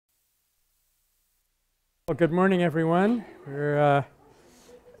Well, good morning, everyone.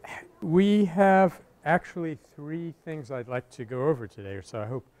 We have actually three things I'd like to go over today, so I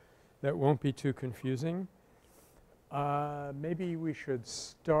hope that won't be too confusing. Maybe we should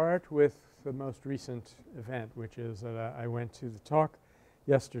start with the most recent event, which is that I went to the talk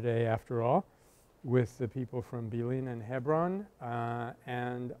yesterday, after all, with the people from Bil'in and Hebron,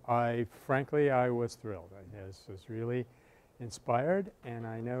 and frankly, I was thrilled. I was really inspired, and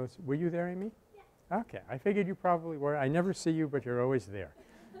I know – were you there, Amy? Okay. I figured you probably were. I never see you, but you're always there.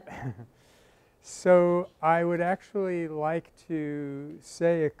 So I would actually like to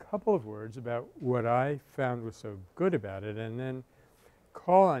say a couple of words about what I found was so good about it and then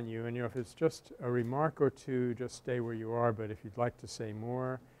call on you. And if it's just a remark or two, just stay where you are. But if you'd like to say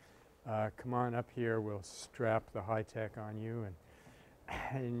more, come on up here. We'll strap the high tech on you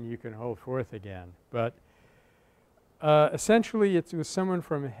and you can hold forth again. But essentially, it was someone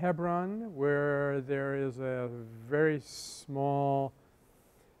from Hebron, where there is a very small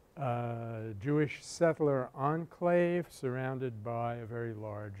Jewish settler enclave surrounded by a very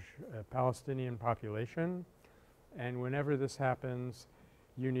large Palestinian population. And whenever this happens,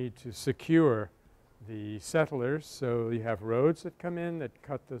 you need to secure the settlers. So you have roads that come in that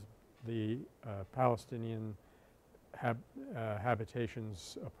cut the Palestinian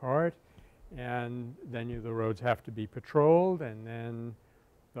habitations apart. And then the roads have to be patrolled, and then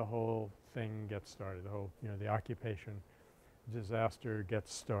the whole thing gets started. The occupation disaster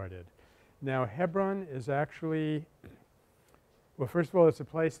gets started. Now, Hebron is actually – well, first of all, it's a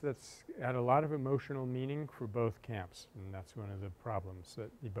place that's had a lot of emotional meaning for both camps, and that's one of the problems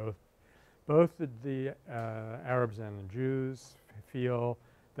that both the Arabs and the Jews feel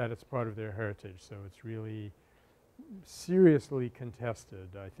that it's part of their heritage. So it's really seriously contested.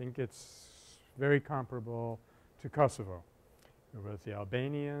 I think it's very comparable to Kosovo. There are both the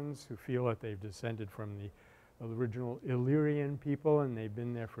Albanians who feel that they've descended from the original Illyrian people and they've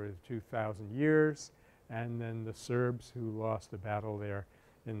been there for 2,000 years, and then the Serbs who lost a battle there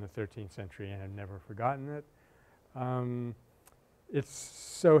in the 13th century and have never forgotten it.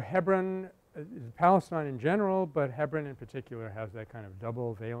 So Hebron, Palestine in general, but Hebron in particular has that kind of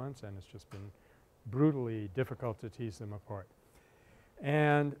double valence, and it's just been brutally difficult to tease them apart.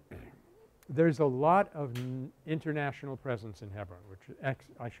 And there's a lot of international presence in Hebron, which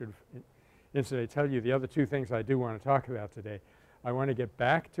I should incidentally tell you the other two things I do want to talk about today. I want to get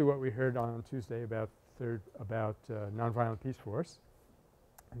back to what we heard on Tuesday about nonviolent peace force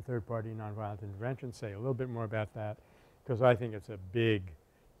and third-party nonviolent intervention, say a little bit more about that because I think it's a big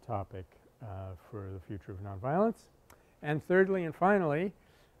topic for the future of nonviolence. And thirdly and finally,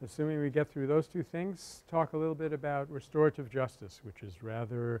 assuming we get through those two things, talk a little bit about restorative justice, which is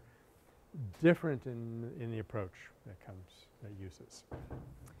rather different in the approach that uses.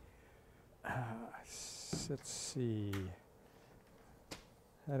 Let's see.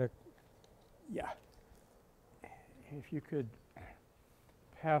 If you could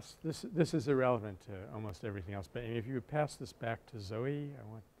pass this. This is irrelevant to almost everything else, but if you would pass this back to Zoe, I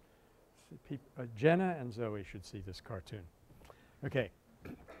want Jenna and Zoe should see this cartoon. Okay.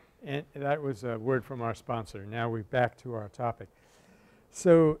 And that was a word from our sponsor. Now we're back to our topic.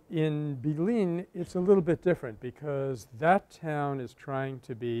 So in Bil'in, it's a little bit different because that town is trying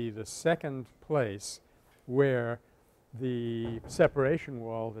to be the second place where the separation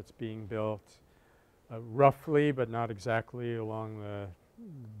wall that's being built roughly but not exactly along the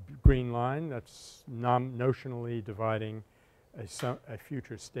green line that's notionally dividing a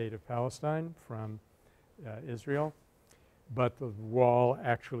future state of Palestine from Israel. But the wall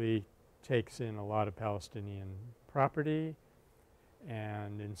actually takes in a lot of Palestinian property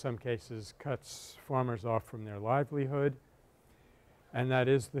and in some cases cuts farmers off from their livelihood. And that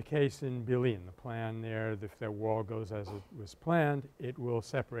is the case in Bil'in. The plan there, if that wall goes as it was planned, it will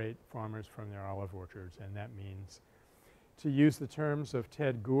separate farmers from their olive orchards. And that means, to use the terms of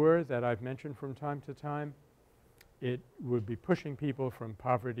Ted Goor that I've mentioned from time to time, it would be pushing people from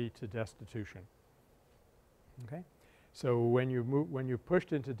poverty to destitution. Okay? So when you're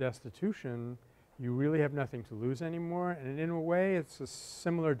pushed into destitution, you really have nothing to lose anymore, and in a way it's a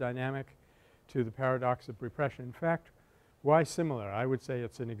similar dynamic to the paradox of repression. In fact, why similar? I would say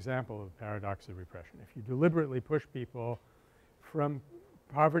it's an example of the paradox of repression. If you deliberately push people from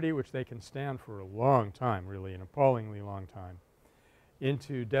poverty, which they can stand for a long time, really an appallingly long time,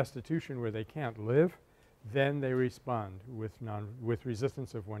 into destitution where they can't live, then they respond with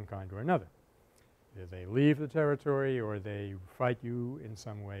resistance of one kind or another. Either they leave the territory or they fight you in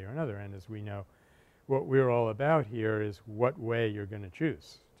some way or another. And as we know, what we're all about here is what way you're going to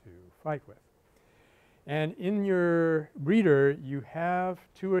choose to fight with. And in your reader, you have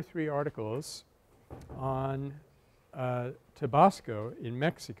 2 or 3 articles on Tabasco in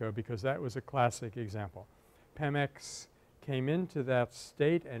Mexico because that was a classic example. Pemex came into that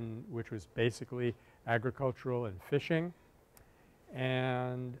state and which was basically agricultural and fishing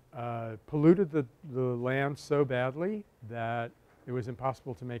and polluted the land so badly that it was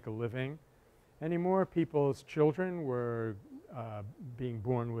impossible to make a living anymore. People's children were being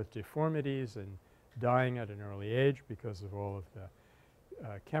born with deformities and dying at an early age because of all of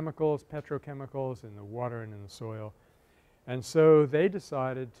the chemicals, petrochemicals in the water and in the soil. And so they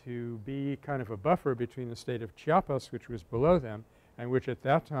decided to be kind of a buffer between the state of Chiapas, which was below them and which at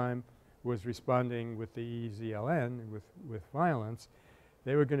that time was responding with the EZLN with violence.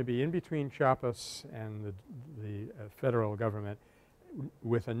 They were going to be in between Chiapas and the federal government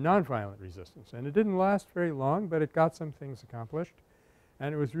with a nonviolent resistance. And it didn't last very long, but it got some things accomplished.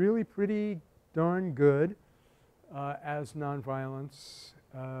 And it was really pretty darn good as nonviolence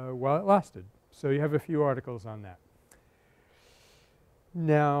while it lasted. So you have a few articles on that.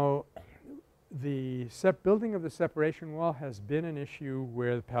 Now the building of the separation wall has been an issue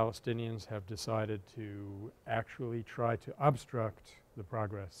where the Palestinians have decided to actually try to obstruct the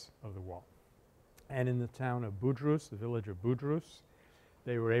progress of the wall. And in the town of Budrus, the village of Budrus,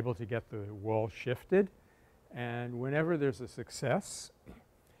 they were able to get the wall shifted. And whenever there's a success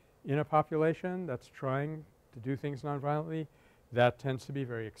in a population that's trying to do things nonviolently, that tends to be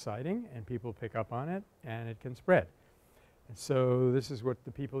very exciting and people pick up on it and it can spread. And so this is what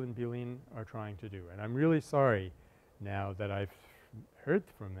the people in Bil'in are trying to do. And I'm really sorry now that I've heard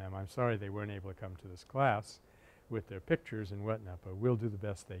from them. I'm sorry they weren't able to come to this class with their pictures and whatnot, but we'll do the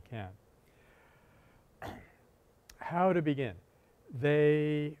best they can. How to begin?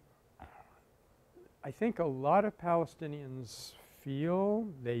 I think a lot of Palestinians feel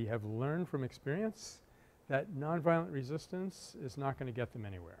they have learned from experience that nonviolent resistance is not going to get them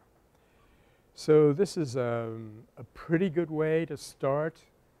anywhere. So this is a pretty good way to start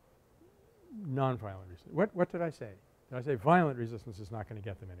nonviolent resistance. What did I say? Did I say violent resistance is not going to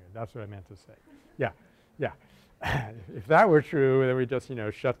get them anywhere? That's what I meant to say. Yeah, yeah. If that were true, then we just, you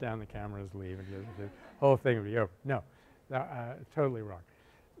know, shut down the cameras, leave, and the whole thing would be over. No, totally wrong.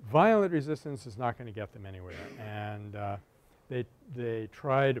 Violent resistance is not going to get them anywhere. And they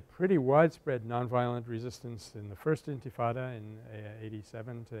tried a pretty widespread nonviolent resistance in the first Intifada in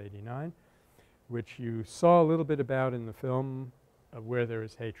 87 to 89, which you saw a little bit about in the film of Where There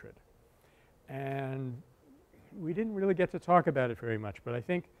Is Hatred. And we didn't really get to talk about it very much, but I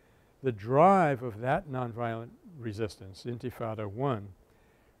think the drive of that nonviolent resistance, Intifada 1,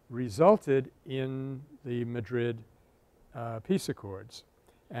 resulted in the Madrid peace accords.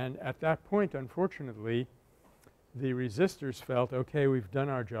 And at that point, unfortunately, the resistors felt, okay, we've done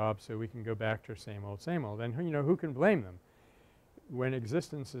our job so we can go back to same old, same old. And you know, who can blame them? When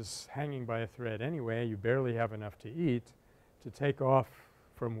existence is hanging by a thread anyway, you barely have enough to eat, to take off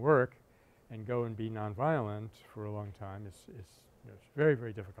from work and go and be nonviolent for a long time is you know, it's very,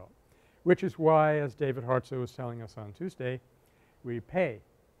 very difficult. Which is why, as David Hartsough was telling us on Tuesday, we pay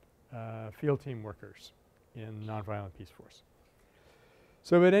field team workers in nonviolent peace force.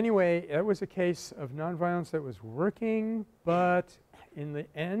 So but anyway, it was a case of nonviolence that was working, but in the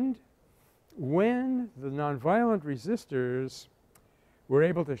end, when the nonviolent resistors were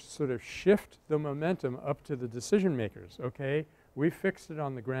able to sort of shift the momentum up to the decision makers, okay, we fixed it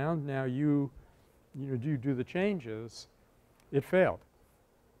on the ground, now you do the changes, it failed.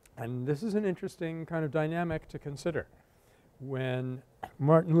 And this is an interesting kind of dynamic to consider. When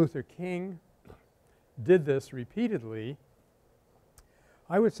Martin Luther King did this repeatedly,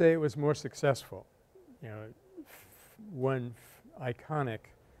 I would say it was more successful. You know, one iconic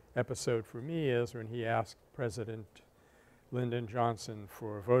episode for me is when he asked President Lyndon Johnson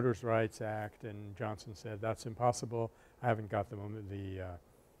for a Voters' Rights Act, and Johnson said, that's impossible. I haven't got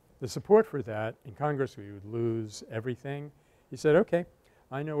the support for that. In Congress we would lose everything. He said, okay,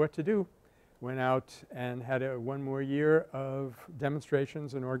 I know what to do. Went out and had one more year of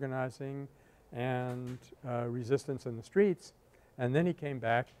demonstrations and organizing and resistance in the streets. And then he came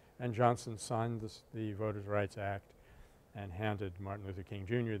back and Johnson signed the Voters' Rights Act and handed Martin Luther King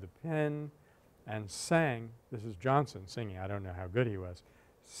Jr. the pen and sang, this is Johnson singing, I don't know how good he was,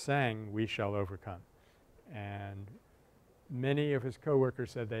 sang "We Shall Overcome." And many of his coworkers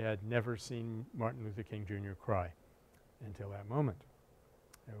said they had never seen Martin Luther King Jr. cry until that moment.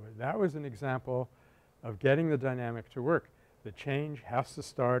 That was an example of getting the dynamic to work. The change has to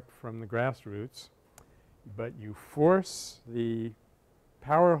start from the grassroots, but you force the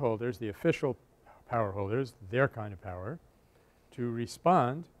power holders, the official power holders, their kind of power, to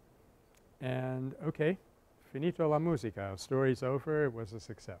respond and okay, finito la musica, story's over, it was a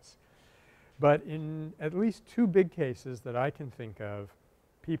success. But in at least 2 big cases that I can think of,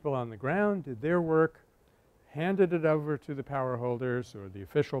 people on the ground did their work, handed it over to the power holders or the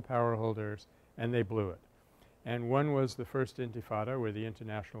official power holders, and they blew it. And one was the first Intifada, where the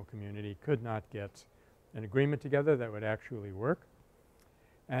international community could not get an agreement together that would actually work.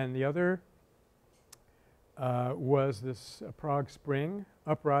 And the other was this Prague Spring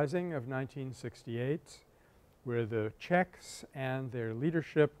uprising of 1968, where the Czechs and their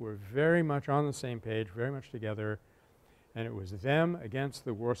leadership were very much on the same page, very much together, and it was them against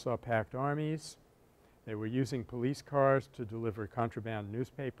the Warsaw Pact armies. They were using police cars to deliver contraband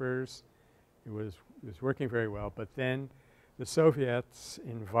newspapers. It was working very well. But then the Soviets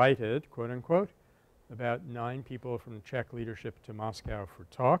invited, quote unquote, about 9 people from the Czech leadership to Moscow for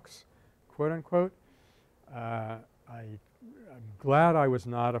talks, quote unquote. I'm glad I was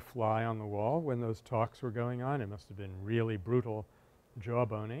not a fly on the wall when those talks were going on. It must have been really brutal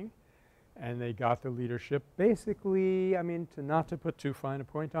jawboning. And they got the leadership basically, I mean, not to put too fine a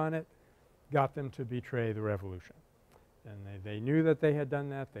point on it, got them to betray the revolution. And they knew that they had done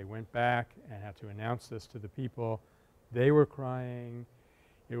that. They went back and had to announce this to the people. They were crying.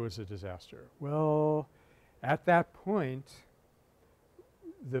 It was a disaster. Well, at that point,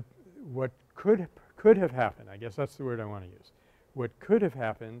 what could have happened, I guess that's the word I want to use. What could have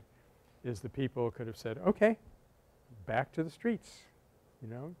happened is the people could have said, okay, back to the streets, you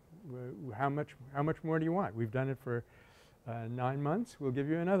know, how much more do you want? We've done it for 9 months. We'll give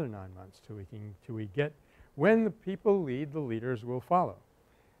you another 9 months till we get – when the people lead, the leaders will follow.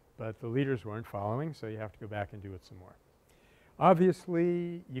 But the leaders weren't following, so you have to go back and do it some more.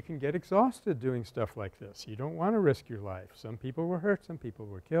 Obviously, you can get exhausted doing stuff like this. You don't want to risk your life. Some people were hurt. Some people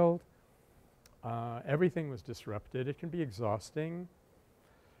were killed. Everything was disrupted. It can be exhausting.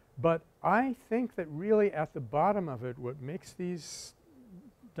 But I think that really at the bottom of it, what makes these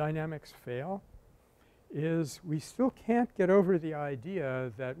dynamics fail is we still can't get over the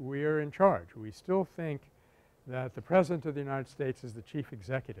idea that we're in charge. We still think that the President of the United States is the chief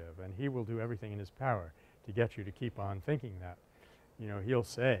executive and he will do everything in his power to get you to keep on thinking that. You know, he'll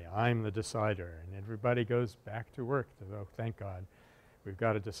say, I'm the decider, and everybody goes back to work. Oh, thank God. We've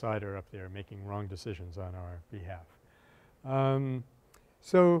got a decider up there making wrong decisions on our behalf.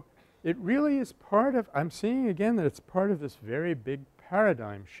 So it really is part of – I'm seeing again that it's part of this very big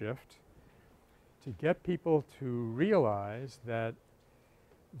paradigm shift to get people to realize that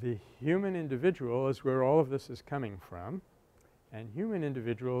the human individual is where all of this is coming from, and human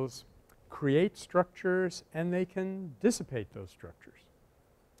individuals create structures and they can dissipate those structures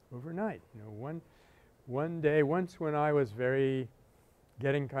overnight. You know, one day, once when I was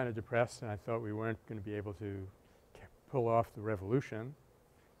getting kind of depressed and I thought we weren't going to be able to pull off the revolution,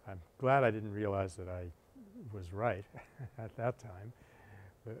 I'm glad I didn't realize that I was right at that time.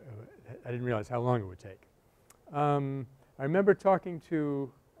 I didn't realize how long it would take. I remember talking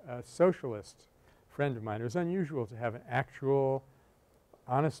to a socialist friend of mine. It was unusual to have an actual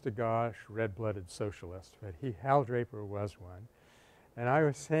honest-to-gosh red-blooded socialist, but Hal Draper was one. And I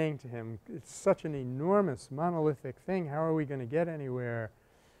was saying to him, it's such an enormous monolithic thing. How are we going to get anywhere?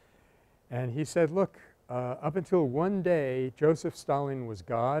 And he said, look, up until one day Joseph Stalin was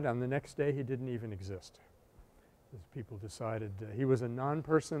God. On the next day he didn't even exist. People decided he was a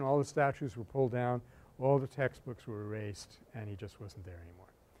non-person. All the statues were pulled down. All the textbooks were erased, and he just wasn't there anymore.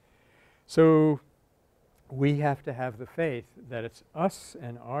 So we have to have the faith that it's us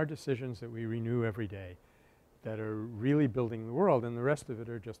and our decisions that we renew every day that are really building the world, and the rest of it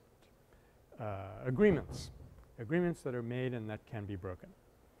are just agreements that are made and that can be broken.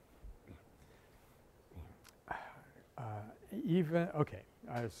 Okay,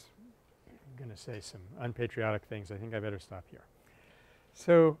 I was going to say some unpatriotic things. I think I better stop here.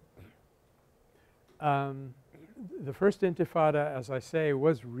 So the first Intifada, as I say,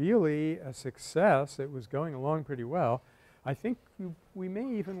 was really a success. It was going along pretty well. I think we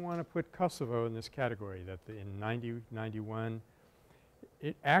may even want to put Kosovo in this category, that in 91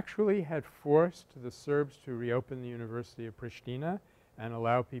 it actually had forced the Serbs to reopen the University of Pristina and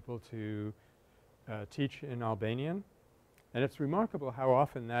allow people to teach in Albanian. And it's remarkable how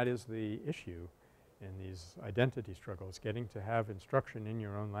often that is the issue in these identity struggles, getting to have instruction in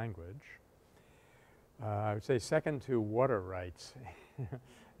your own language. I would say second to water rights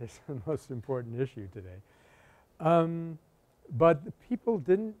is the most important issue today. But the people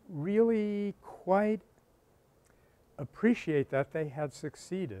didn't really quite appreciate that they had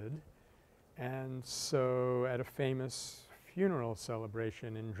succeeded. And so at a famous funeral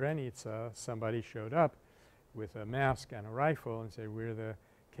celebration in Drenica, somebody showed up with a mask and a rifle and said, we're the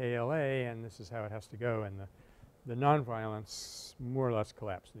KLA and this is how it has to go. And the the nonviolence more or less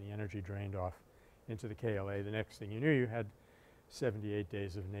collapsed and the energy drained off into the KLA. The next thing you knew, you had 78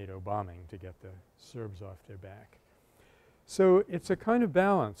 days of NATO bombing to get the Serbs off their back. So it's a kind of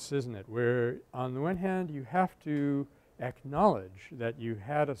balance, isn't it, where on the one hand you have to acknowledge that you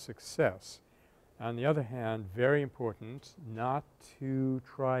had a success. On the other hand, very important not to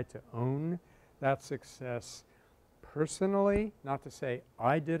try to own that success personally, not to say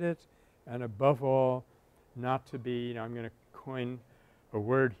I did it, and above all not to be, you know, I'm going to coin a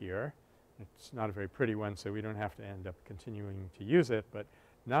word here. It's not a very pretty one, so we don't have to end up continuing to use it, but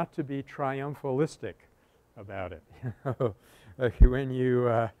not to be triumphalistic about it. Like when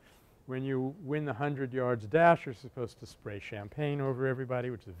you win the 100 yards dash, you're supposed to spray champagne over everybody,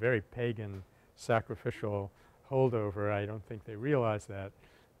 which is a very pagan, sacrificial holdover. I don't think they realize that.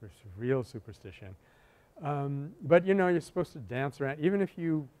 There's real superstition. But you know, you're supposed to dance around. Even if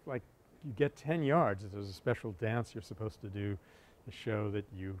you like you get 10 yards, there's a special dance you're supposed to do to show that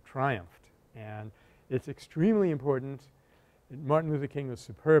you triumphed. And it's extremely important. Martin Luther King was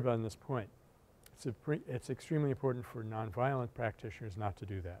superb on this point. It's extremely important for nonviolent practitioners not to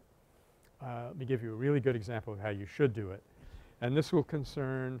do that. Let me give you a really good example of how you should do it. And this will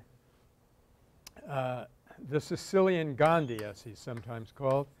concern the Sicilian Gandhi, as he's sometimes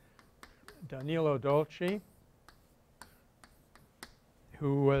called, Danilo Dolci,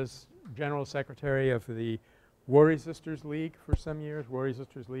 who was General Secretary of the War Resisters League for some years. War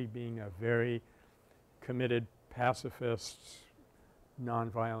Resisters League being a very committed pacifist,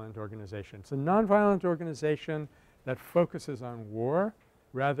 nonviolent organization. It's a nonviolent organization that focuses on war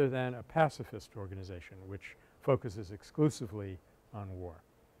rather than a pacifist organization which focuses exclusively on war.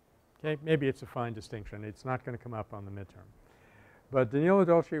 Okay? Maybe it's a fine distinction. It's not going to come up on the midterm. But Danilo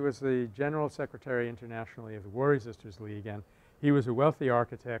Dolci was the General Secretary internationally of the War Resisters League, and he was a wealthy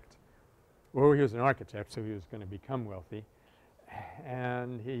architect. Well, he was an architect, so he was going to become wealthy.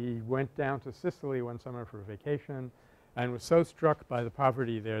 And he went down to Sicily one summer for a vacation and was so struck by the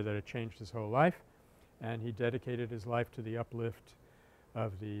poverty there that it changed his whole life. And he dedicated his life to the uplift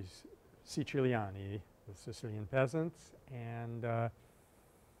of these Siciliani, the Sicilian peasants. And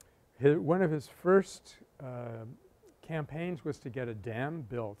one of his first campaigns was to get a dam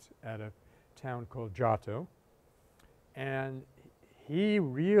built at a town called Jato. And he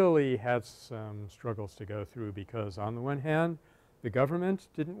really had some struggles to go through because on the one hand the government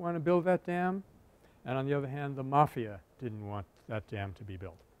didn't want to build that dam, and on the other hand the mafia didn't want that dam to be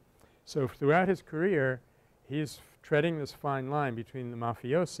built. So throughout his career he's treading this fine line between the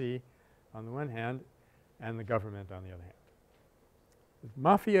mafiosi on the one hand and the government on the other hand.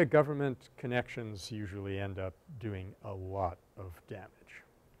 Mafia government connections usually end up doing a lot of damage.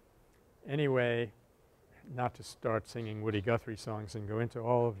 Anyway, not to start singing Woody Guthrie songs and go into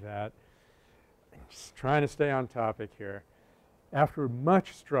all of that, just trying to stay on topic here. After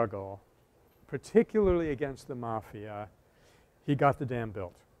much struggle, particularly against the mafia, he got the dam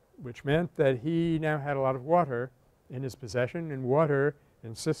built, which meant that he now had a lot of water in his possession, and water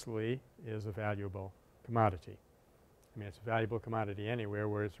in Sicily is a valuable commodity. I mean, it's a valuable commodity anywhere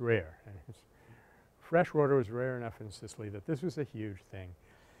where it's rare. And fresh water was rare enough in Sicily that this was a huge thing.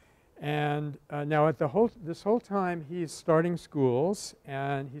 And now at this whole time he's starting schools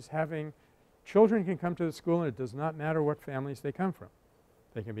and he's having children can come to the school and it does not matter what families they come from.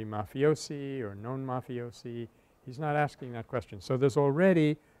 They can be mafiosi or non-mafiosi. He's not asking that question. So there's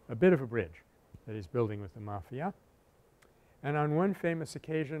already a bit of a bridge that he's building with the mafia. And on one famous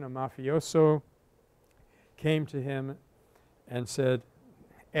occasion a mafioso came to him and said,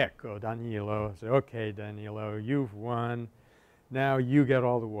 "Ecco Danilo." I said, "Okay Danilo, you've won. Now you get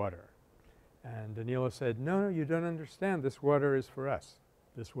all the water." And Danilo said, "No, you don't understand. This water is for us.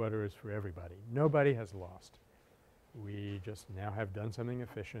 This water is for everybody. Nobody has lost. We just now have done something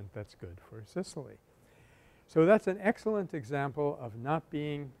efficient that's good for Sicily." So that's an excellent example of not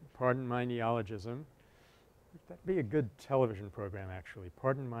being, pardon my neologism, that'd be a good television program actually,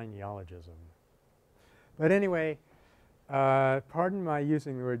 pardon my neologism. But anyway, pardon my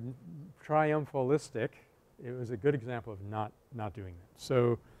using the word triumphalistic. It was a good example of not doing that.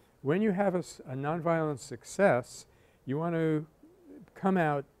 So when you have a nonviolent success, you want to come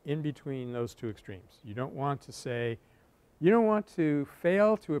out in between those two extremes. You don't want to say, you don't want to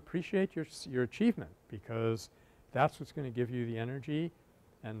fail to appreciate your achievement because that's what's going to give you the energy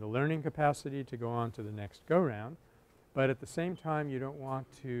and the learning capacity to go on to the next go-round. But at the same time, you don't want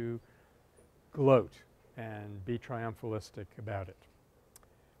to gloat and be triumphalistic about it.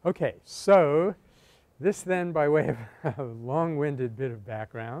 Okay, so this then by way of a long-winded bit of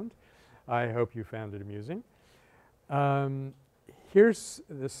background. I hope you found it amusing. Here's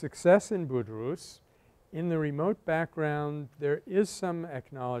the success in Budrus In the remote background, there is some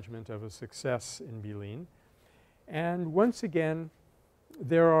acknowledgement of a success in Bil'in. And once again,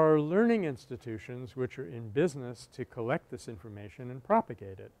 there are learning institutions which are in business to collect this information and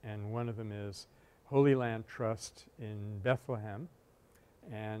propagate it. And one of them is Holy Land Trust in Bethlehem.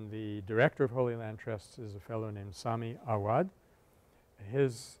 And the director of Holy Land Trust is a fellow named Sami Awad.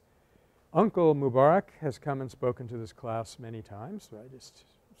 His uncle Mubarak has come and spoken to this class many times. I just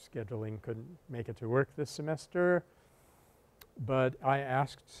scheduling couldn't make it to work this semester. But I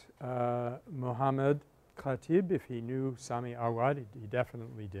asked Mohammed Khatib if he knew Sami Awad. He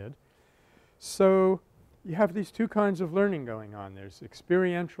definitely did. So you have these two kinds of learning going on. There's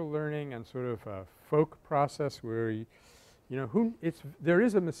experiential learning and sort of a folk process where you know, there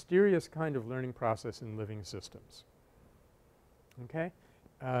is a mysterious kind of learning process in living systems. Okay?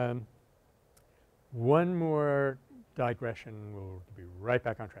 One more digression, we'll be right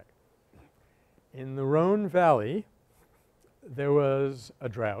back on track. In the Rhone Valley, there was a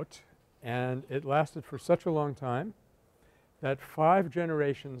drought, and it lasted for such a long time that 5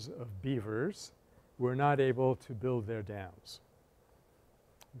 generations of beavers were not able to build their dams.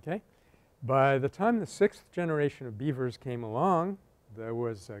 Okay? By the time the 6th generation of beavers came along, there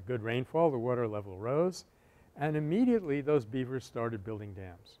was good rainfall, the water level rose, and immediately those beavers started building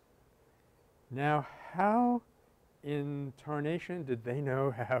dams. Now, how in tarnation did they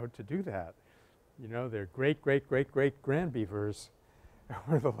know how to do that? You know, their great-great-great-great-grandbeavers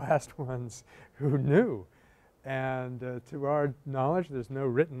were the last ones who knew. And to our knowledge, there's no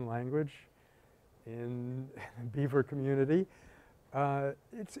written language in the beaver community.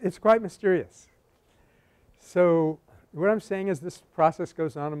 It's quite mysterious. So what I'm saying is this process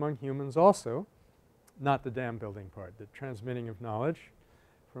goes on among humans also, not the dam building part, the transmitting of knowledge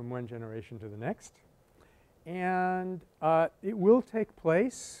from one generation to the next. And it will take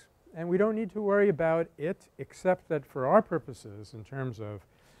place, and we don't need to worry about it except that for our purposes in terms of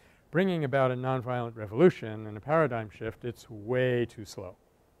bringing about a nonviolent revolution and a paradigm shift, it's way too slow,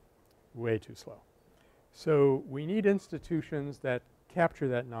 way too slow. So we need institutions that capture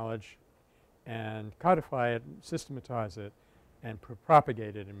that knowledge and codify it, systematize it, and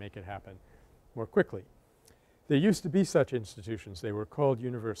propagate it and make it happen more quickly. There used to be such institutions. They were called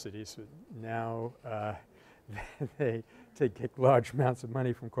universities. Now they take large amounts of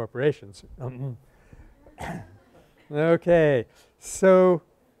money from corporations. Okay. So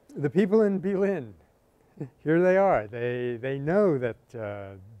the people in Bil'in, here they are. They know that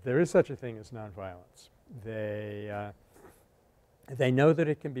there is such a thing as nonviolence. They know that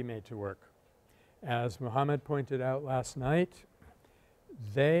it can be made to work. As Mohammed pointed out last night,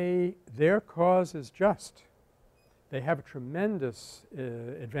 their cause is just. They have a tremendous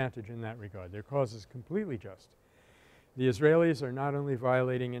advantage in that regard. Their cause is completely just. The Israelis are not only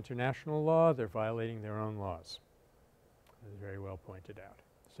violating international law, they're violating their own laws. That's very well pointed out.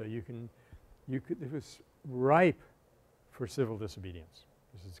 So it was ripe for civil disobedience.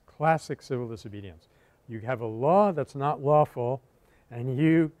 This is classic civil disobedience. You have a law that's not lawful and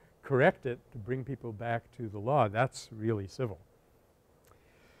you correct it to bring people back to the law. That's really civil.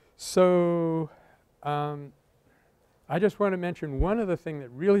 So I just want to mention one other thing that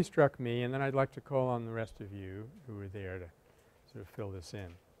really struck me, and then I'd like to call on the rest of you who were there to sort of fill this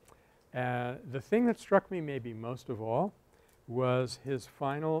in. The thing that struck me maybe most of all was his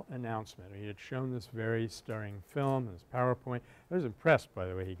final announcement. He had shown this very stirring film, his PowerPoint. I was impressed, by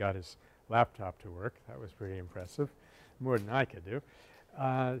the way, he got his laptop to work. That was pretty impressive, more than I could do.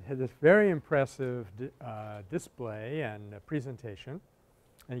 Had this very impressive display and presentation,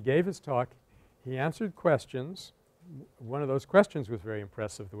 and he gave his talk. He answered questions. One of those questions was very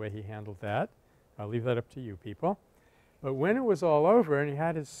impressive, the way he handled that. I'll leave that up to you people. But when it was all over and he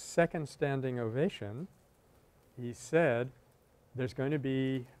had his second standing ovation, he said, there's going to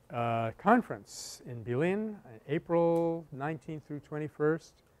be a conference in Bil'in, April 19th through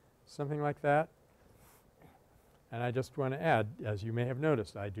 21st, something like that. And I just want to add, as you may have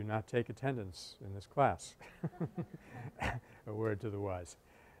noticed, I do not take attendance in this class. A word to the wise.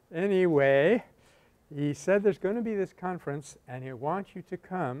 Anyway, he said there's going to be this conference and he wants you to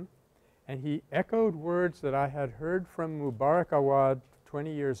come, and he echoed words that I had heard from Mubarak Awad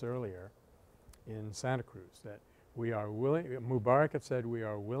 20 years earlier in Santa Cruz, that we are willing – Mubarak had said, we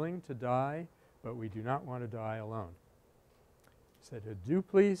are willing to die, but we do not want to die alone. He said, do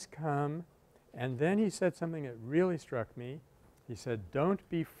please come. And then he said something that really struck me. He said, don't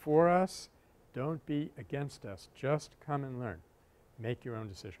be for us, don't be against us, just come and learn. Make your own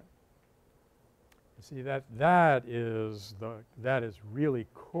decision. You see, that is really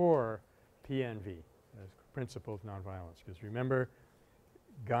core PNV, principle of nonviolence. Because remember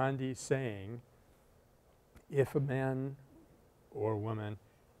Gandhi saying, if a man or woman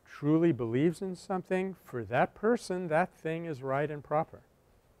truly believes in something, for that person, that thing is right and proper.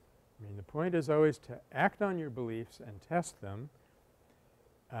 I mean, the point is always to act on your beliefs and test them.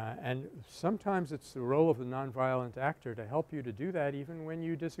 And sometimes it's the role of the nonviolent actor to help you to do that even when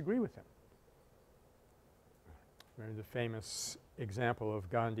you disagree with him. Remember the famous example of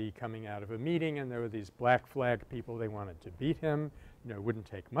Gandhi coming out of a meeting and there were these black flag people, they wanted to beat him. You know, it wouldn't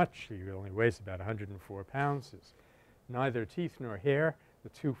take much. He only weighs about 104 pounds. There's neither teeth nor hair, the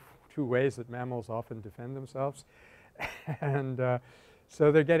two ways that mammals often defend themselves. And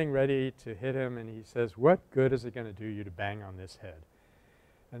so they're getting ready to hit him and he says, what good is it going to do you to bang on this head?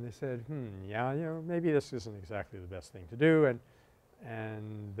 And they said, yeah, you know, maybe this isn't exactly the best thing to do.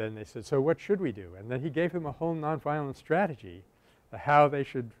 And then they said, so what should we do? And then he gave them a whole nonviolent strategy how they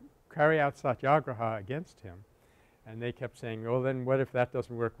should carry out satyagraha against him. And they kept saying, well, then what if that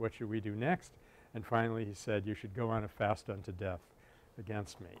doesn't work? What should we do next? And finally he said, you should go on a fast unto death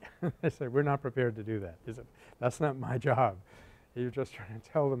against me. They said, we're not prepared to do that. That's not my job. You're just trying to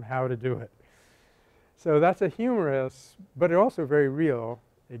tell them how to do it. So that's a humorous but also very real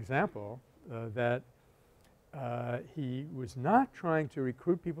example that he was not trying to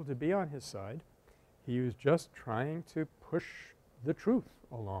recruit people to be on his side. He was just trying to push the truth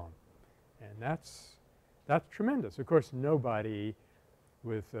along. And that's tremendous. Of course, nobody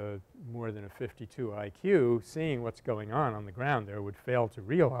with more than a 52 IQ seeing what's going on the ground there would fail to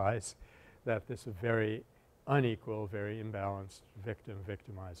realize that this is a very unequal, very imbalanced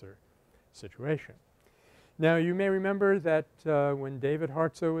victim-victimizer situation. Now, you may remember that when David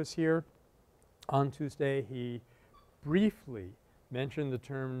Hartsough was here on Tuesday, he briefly mentioned the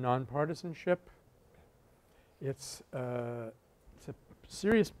term non-partisanship. It's a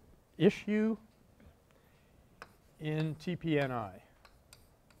serious issue in TPNI.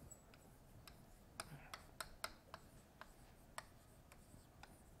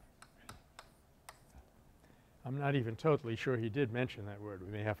 I'm not even totally sure he did mention that word.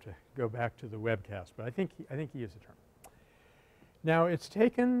 We may have to go back to the webcast, but I think he used the term. Now, it's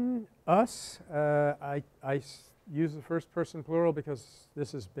taken us I use the first person plural because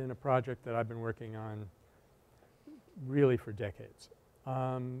this has been a project that I've been working on really for decades.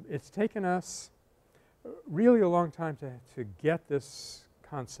 It's taken us really a long time to get this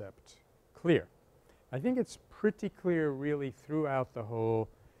concept clear. I think it's pretty clear really throughout the whole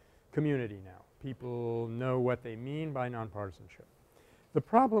community now. People know what they mean by nonpartisanship. The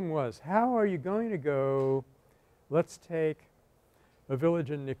problem was, how are you going to go – let's take a village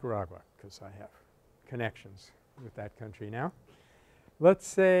in Nicaragua, because I have connections with that country now. Let's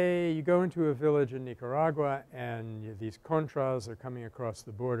say you go into a village in Nicaragua and these contras are coming across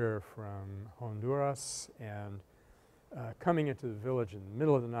the border from Honduras and coming into the village in the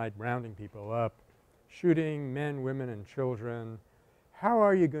middle of the night, rounding people up, shooting men, women, and children. How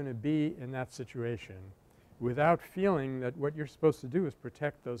are you going to be in that situation without feeling that what you're supposed to do is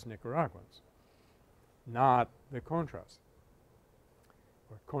protect those Nicaraguans, not the contras,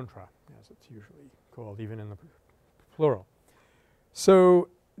 or contra as it's usually called even in the plural. So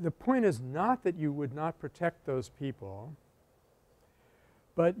the point is not that you would not protect those people,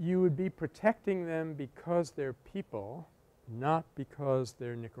 but you would be protecting them because they're people, not because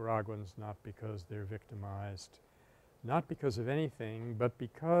they're Nicaraguans, not because they're victimized, not because of anything, but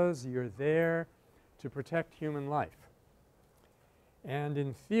because you're there to protect human life. And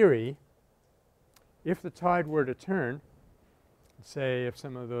in theory, if the tide were to turn, say if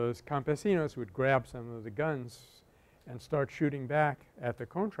some of those campesinos would grab some of the guns and start shooting back at the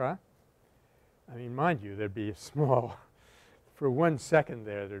contra, I mean, mind you, there'd be a small – for 1 second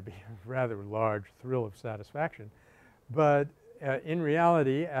there'd be a rather large thrill of satisfaction. But in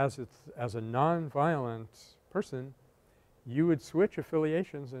reality, as a nonviolent person, you would switch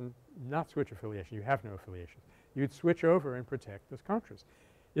affiliations and not switch affiliation. You have no affiliation. You'd switch over and protect those contras.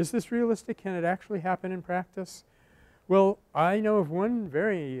 Is this realistic? Can it actually happen in practice? Well, I know of one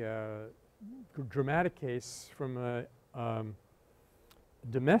very dramatic case from a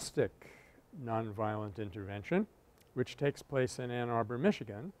domestic nonviolent intervention which takes place in Ann Arbor,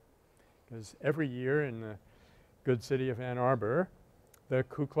 Michigan, because every year in the good city of Ann Arbor, the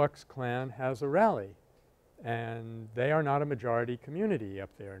Ku Klux Klan has a rally. And they are not a majority community up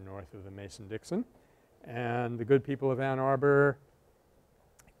there north of the Mason-Dixon. And the good people of Ann Arbor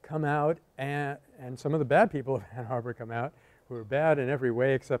come out and some of the bad people of Ann Arbor come out who are bad in every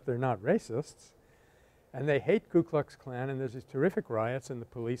way except they're not racists. And they hate Ku Klux Klan and there's these terrific riots and the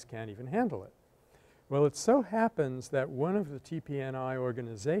police can't even handle it. Well, it so happens that one of the TPNI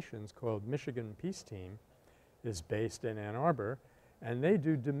organizations called Michigan Peace Team is based in Ann Arbor and they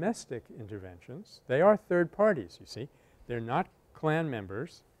do domestic interventions. They are third parties, you see. They're not Klan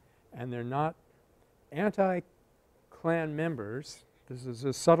members, and they're not anti-Klan members. This is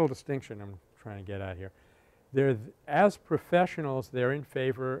a subtle distinction I'm trying to get at here. They're as professionals, they're in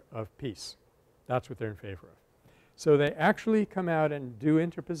favor of peace. That's what they're in favor of. So they actually come out and do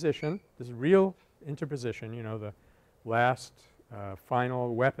interposition. This is real interposition, you know, the last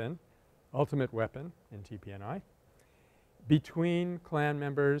final weapon, ultimate weapon in TPNI, between Klan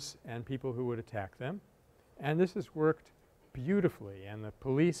members and people who would attack them. And this has worked beautifully, and the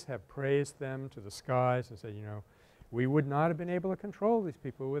police have praised them to the skies and said, you know, we would not have been able to control these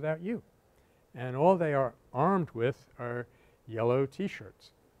people without you. And all they are armed with are yellow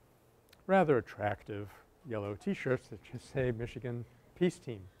T-shirts, rather attractive yellow T-shirts that just say Michigan Peace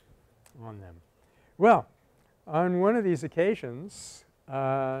Team on them. Well, on one of these occasions,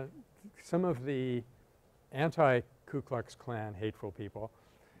 some of the anti-Ku Klux Klan hateful people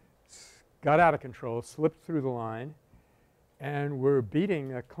got out of control, slipped through the line, and were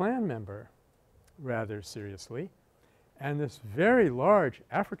beating a Klan member rather seriously. And this very large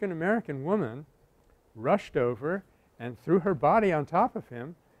African-American woman rushed over and threw her body on top of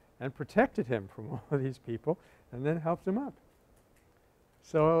him and protected him from all of these people and then helped him up.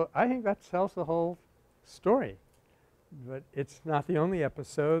 So I think that tells the whole story. But it's not the only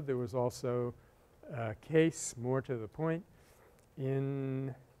episode. There was also a case, more to the point,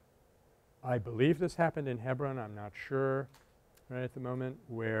 in I believe this happened in Hebron, I'm not sure right at the moment,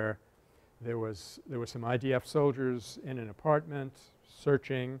 where there were some IDF soldiers in an apartment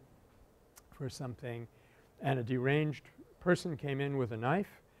searching for something, and a deranged person came in with a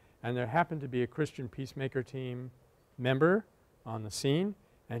knife, and there happened to be a Christian Peacemaker Team member on the scene,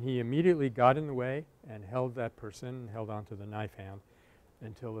 and he immediately got in the way and held that person and held onto the knife hand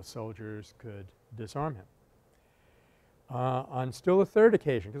until the soldiers could disarm him. On still a third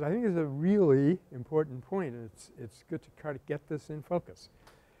occasion, because I think this is a really important point, and it's good to try to get this in focus.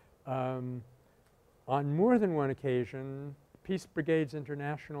 On more than one occasion, Peace Brigades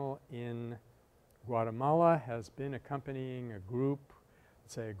International in Guatemala has been accompanying a group,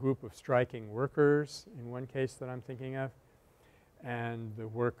 let's say a group of striking workers in one case that I'm thinking of, and the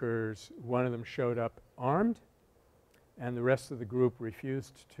workers, one of them showed up armed, and the rest of the group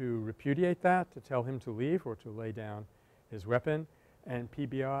refused to repudiate that, to tell him to leave or to lay down his weapon, and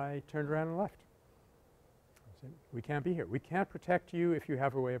PBI turned around and left. Said, we can't be here. We can't protect you if you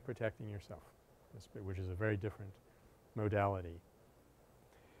have a way of protecting yourself, which is a very different modality.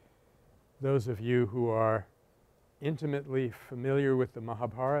 Those of you who are intimately familiar with the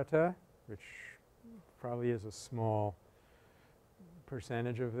Mahabharata, which probably is a small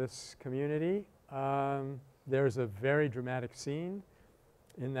percentage of this community, there's a very dramatic scene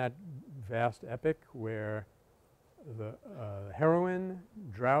in that vast epic where the heroine,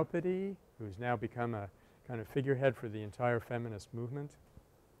 Draupadi, who's now become a kind of figurehead for the entire feminist movement,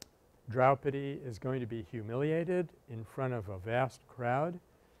 Draupadi is going to be humiliated in front of a vast crowd.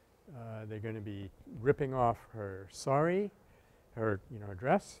 They're going to be ripping off her sari, her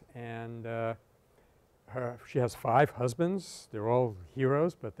dress, and she has 5 husbands. They're all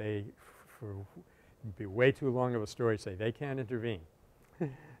heroes, but they, for be way too long of a story, say they can't intervene.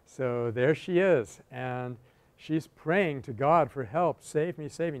 So there she is, and she's praying to God for help, save me,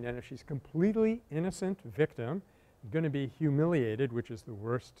 save me. And if she's completely innocent victim, going to be humiliated, which is the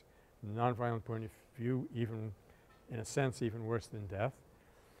worst nonviolent point of view, even in a sense even worse than death.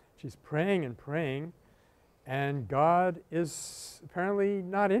 She's praying and praying, and God is apparently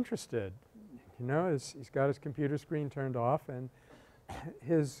not interested. You know, he's got his computer screen turned off, and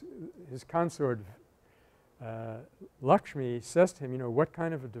his consort Lakshmi says to him, you know, what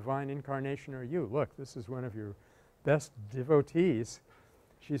kind of a divine incarnation are you? Look, this is one of your best devotees.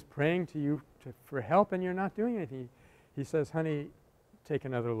 She's praying to you for help, and you're not doing anything. He says, honey, take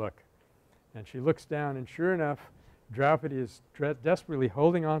another look. And she looks down, and sure enough, Draupadi is desperately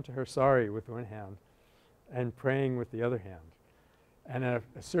holding on to her sari with one hand and praying with the other hand. And a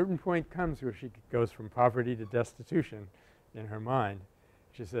certain point comes where she goes from poverty to destitution in her mind.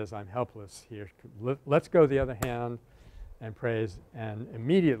 She says, I'm helpless here. Let's go the other hand and praise, and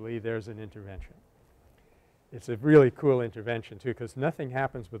immediately there's an intervention. It's a really cool intervention too, because nothing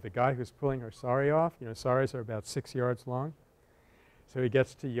happens with the guy who's pulling her sari off. You know, saris are about 6 yards long. So he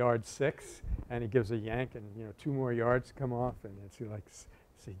gets to yard 6 and he gives a yank, and 2 more yards come off, and it's like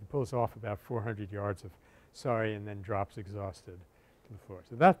he pulls off about 400 yards of sari and then drops exhausted to the floor.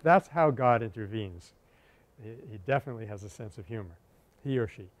 So that's how God intervenes. He definitely has a sense of humor. He or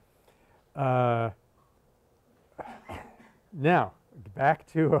she. Now, back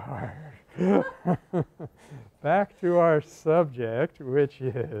to our back to our subject, which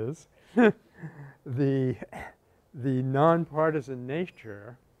is the nonpartisan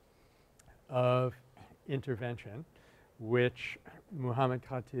nature of intervention, which Muhammad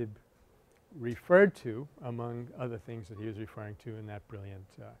Khatib referred to, among other things that he was referring to in that brilliant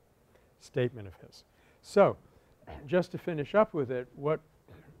statement of his. So, just to finish up with it, what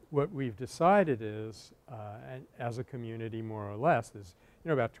we've decided is, and as a community more or less, there's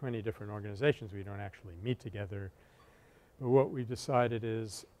about 20 different organizations. We don't actually meet together. But what we decided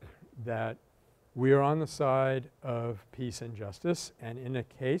is that we are on the side of peace and justice, and in a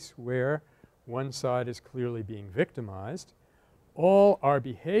case where one side is clearly being victimized, all our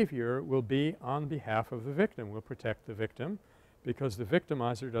behavior will be on behalf of the victim. We'll protect the victim because the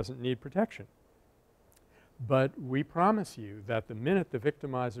victimizer doesn't need protection. But we promise you that the minute the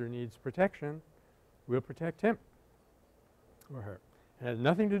victimizer needs protection, we'll protect him or her. It has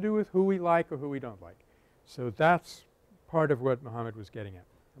nothing to do with who we like or who we don't like. So that's part of what Muhammad was getting at.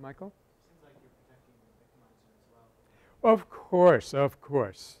 Michael? Seems like you're protecting the victimizer as well. Of course, of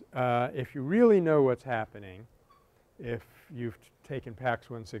course. If you really know what's happening, if you've taken PACS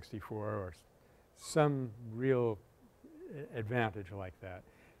 164 or some real advantage like that,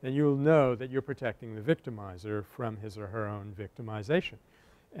 then you'll know that you're protecting the victimizer from his or her own victimization.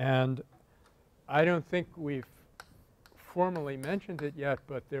 And I don't think we've formally mentioned it yet,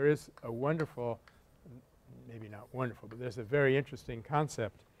 but there is a wonderful, maybe not wonderful, but there's a very interesting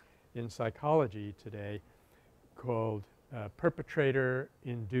concept in psychology today called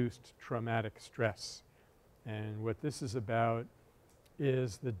perpetrator-induced traumatic stress. And what this is about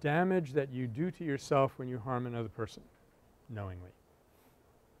is the damage that you do to yourself when you harm another person knowingly.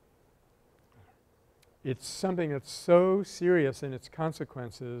 It's something that's so serious in its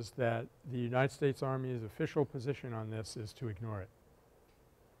consequences that the United States Army's official position on this is to ignore it.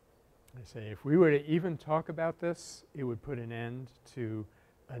 They say if we were to even talk about this, it would put an end to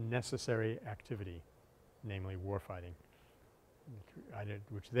a necessary activity, namely warfighting,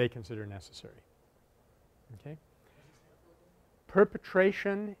 which they consider necessary. Okay?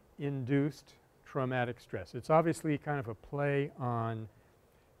 Perpetration-induced traumatic stress. It's obviously kind of a play on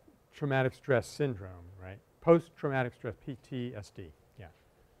traumatic stress syndrome, right? Post-traumatic stress, PTSD, yeah.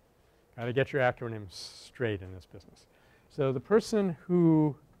 Got to get your acronyms straight in this business. So the person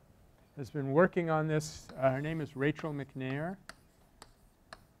who has been working on this, her name is Rachel McNair,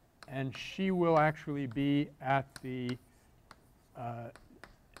 and she will actually be at the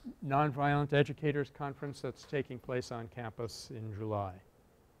Nonviolent Educators Conference that's taking place on campus in July.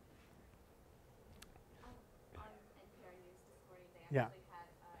 On NPR News this morning, they Yeah. actually had,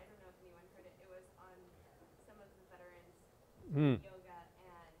 I don't know if anyone heard it, it was on some of the veterans yoga and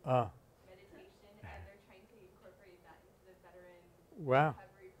meditation, and they're trying to incorporate that into the veteran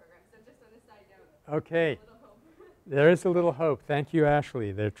recovery program. So just on a side note, Okay. a little hope. There is a little hope. Thank you,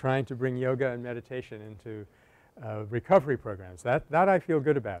 Ashley. They're trying to bring yoga and meditation into recovery programs. That I feel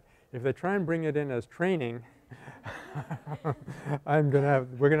good about. If they try and bring it in as training, we're going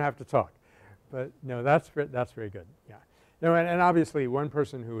to have to talk. But no, that's very good. Yeah. No, and obviously one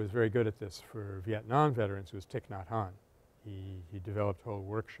person who was very good at this for Vietnam veterans was Thich Nhat Hanh. He developed whole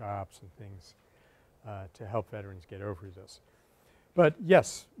workshops and things to help veterans get over this. But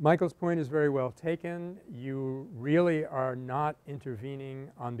yes, Michael's point is very well taken. You really are not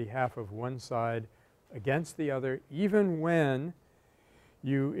intervening on behalf of one side against the other, even when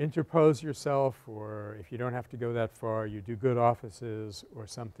you interpose yourself, or if you don't have to go that far, you do good offices or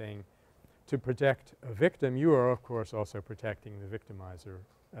something to protect a victim. You are, of course, also protecting the victimizer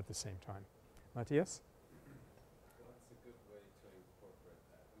at the same time. Matthias? Well, that's a good way to incorporate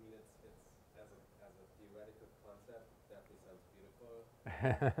that. I mean, it's as a theoretical concept, definitely sounds beautiful.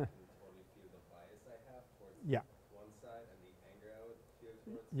 I can totally feel the bias I have towards one side and the anger I would feel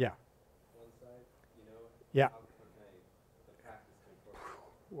towards one side. You know, Yeah. How can the practice to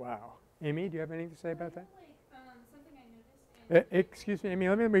incorporate? Wow. Amy, do you have anything to say about that? Something I noticed in Excuse me, Amy,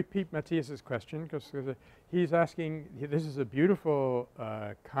 let me repeat Matthias's question because he's asking, this is a beautiful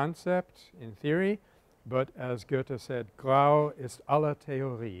concept in theory, but as Goethe said, Grau ist aller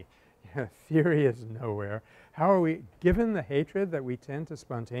Theorie. Theory is nowhere. How are we, given the hatred that we tend to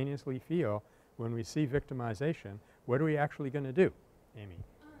spontaneously feel when we see victimization, what are we actually going to do, Amy? I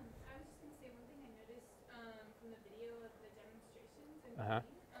was just going to say one thing I noticed from the video of the demonstrations in Berlin.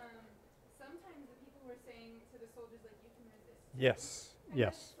 Sometimes the people were saying to the soldiers, like, you can resist. Yes,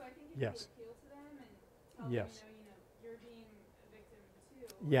 yes. So I think if you appeal to them and tell them, you're being a victim too.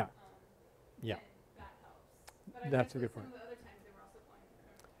 Yeah. Then that helps. But I That's a guess good point. some of the other times they were also calling them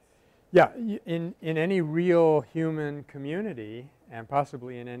criminals. Yeah, in any real human community and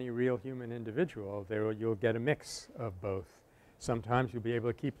possibly in any real human individual, you'll get a mix of both. Sometimes you'll be able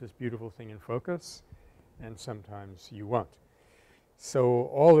to keep this beautiful thing in focus and sometimes you won't. So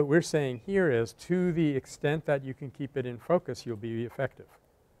all that we're saying here is to the extent that you can keep it in focus, you'll be effective,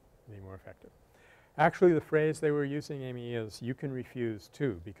 be more effective. Actually, the phrase they were using, Amy, is you can refuse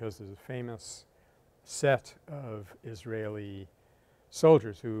too, because there's a famous set of Israeli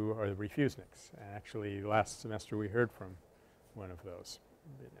soldiers who are the refuseniks. And actually last semester we heard from one of those,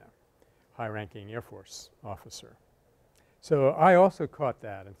 high-ranking Air Force officer. So I also caught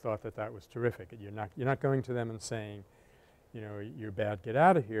that and thought that that was terrific. You're not going to them and saying, you know, you're bad, get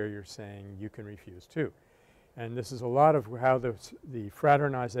out of here. You're saying you can refuse too. And this is a lot of how the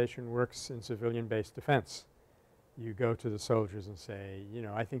fraternization works in civilian-based defense. You go to the soldiers and say, you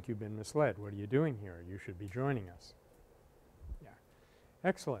know, I think you've been misled. What are you doing here? You should be joining us. Yeah.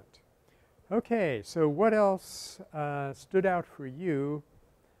 Excellent. Okay. So what else stood out for you?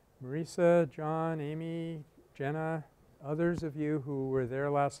 Marisa, John, Amy, Jenna, others of you who were there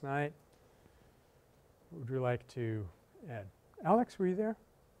last night? What would you like to add? Alex, were you there?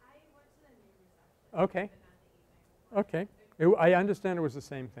 I went to the noon reception. Okay. But not the evening. Okay. I understand it was the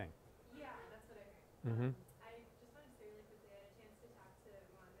same thing. Yeah, that's what I heard. Mm-hmm. I just wanted to say really quickly, I had a chance to talk to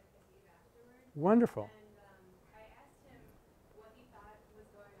Mohammed Khatib afterwards. Wonderful. And I asked him what he thought was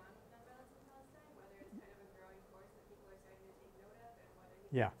going on with nonviolence in Palestine, whether it's kind of a growing force that people are starting to take note of, and whether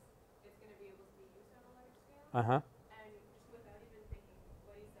he Yeah. thinks it's going to be able to be used on a large scale. Uh-huh. And just without even thinking,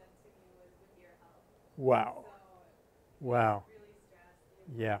 what he said to me was, with your help. Wow. So Wow. really stressed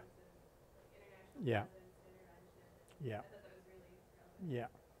the Yeah. importance of like, international Yeah. presence, intervention. Yeah. I thought that was really relevant. Yeah.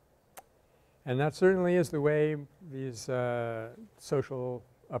 And that certainly is the way these social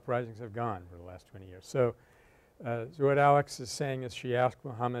uprisings have gone for the last 20 years. So what Alex is saying is she asked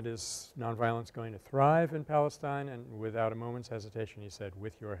Mohammed, is nonviolence going to thrive in Palestine? And without a moment's hesitation he said,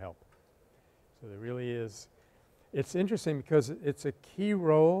 with your help. So there really is – it's interesting because it's a key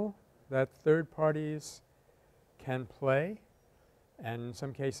role that third parties can play and in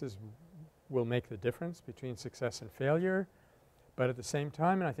some cases will make the difference between success and failure. But at the same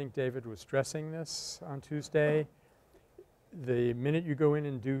time, and I think David was stressing this on Tuesday, the minute you go in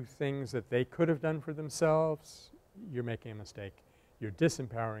and do things that they could have done for themselves, you're making a mistake. You're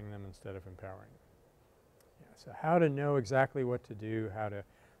disempowering them instead of empowering them. Yeah, so how to know exactly what to do, how to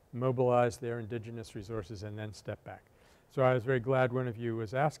mobilize their indigenous resources and then step back. So I was very glad one of you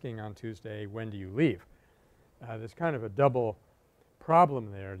was asking on Tuesday, when do you leave? There's kind of a double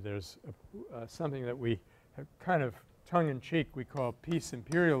problem there. There's something that we have kind of tongue-in-cheek we call peace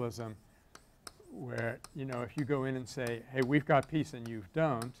imperialism, where, you know, if you go in and say, hey, we've got peace and you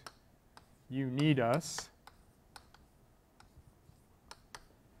don't, you need us,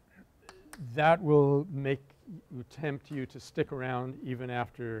 that will tempt you to stick around even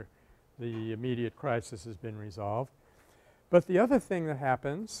after the immediate crisis has been resolved. But the other thing that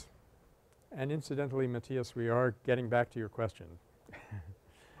happens, and incidentally, Matthias, we are getting back to your question.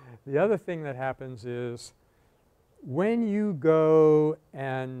 The other thing that happens is when you go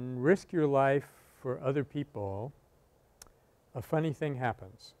and risk your life for other people, a funny thing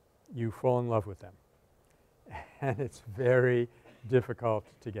happens. You fall in love with them. And it's very difficult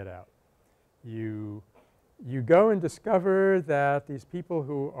to get out. You go and discover that these people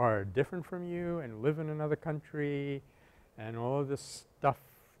who are different from you and live in another country and all of this stuff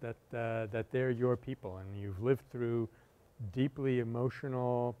that they're your people and you've lived through deeply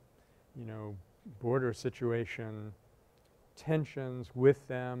emotional, you know, border situation tensions with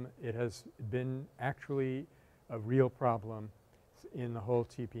them. It has been actually a real problem in the whole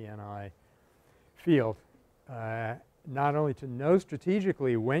TPNI field. Not only to know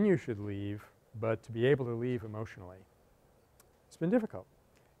strategically when you should leave, but to be able to leave emotionally. It's been difficult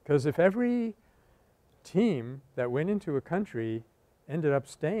because if every team that went into a country ended up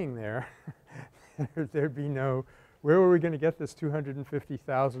staying there, there'd be no – where were we going to get this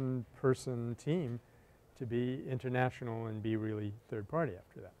 250,000 person team to be international and be really third party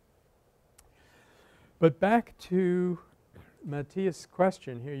after that? But back to Matthias'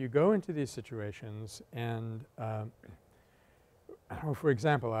 question here. You go into these situations and for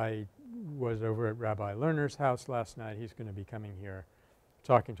example, I was over at Rabbi Lerner's house last night. He's going to be coming here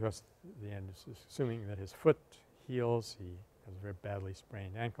talking to us at the end, assuming that his foot heals. He has a very badly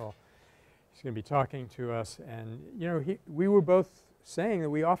sprained ankle. He's going to be talking to us and, you know, we were both saying that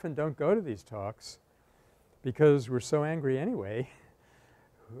we often don't go to these talks because we're so angry anyway.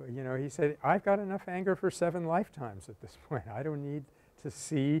 You know, he said, I've got enough anger for 7 lifetimes at this point. I don't need to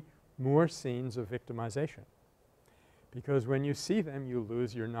see more scenes of victimization. Because when you see them, you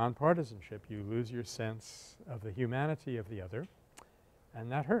lose your non-partisanship. You lose your sense of the humanity of the other, and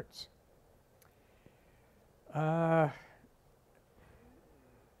that hurts. This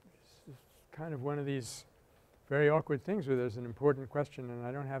is kind of one of these very awkward things where there's an important question and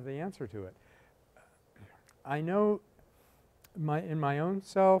I don't have the answer to it. I know in my own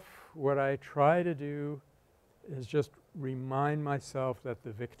self, what I try to do is just remind myself that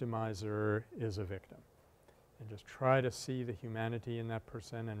the victimizer is a victim. And just try to see the humanity in that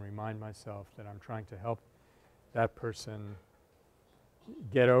person and remind myself that I'm trying to help that person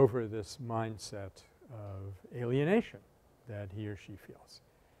get over this mindset of alienation that he or she feels.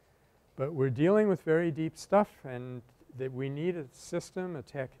 But we're dealing with very deep stuff, and that we need a system, a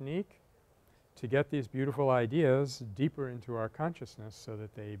technique to get these beautiful ideas deeper into our consciousness so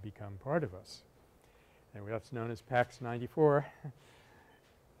that they become part of us. And that's known as PACS 94.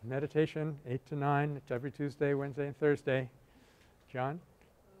 Meditation 8 to 9. It's every Tuesday, Wednesday, and Thursday. John?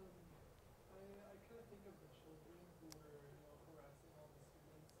 I kind of think of the children who were, harassing all the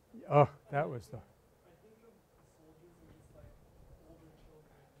students. Oh, that was the… I think of the soldiers as just like older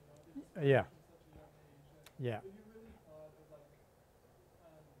children, they yeah. from such a young age. And Yeah. if you really thought of like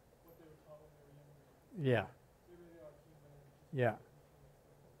what they were taught when they were younger, Yeah. they really are human. Yeah.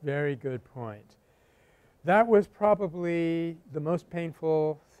 Very good point. That was probably the most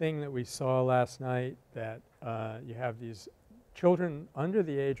painful thing that we saw last night, that you have these children under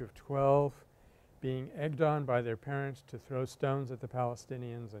the age of 12 being egged on by their parents to throw stones at the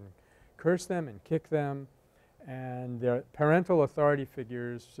Palestinians and curse them and kick them, and their parental authority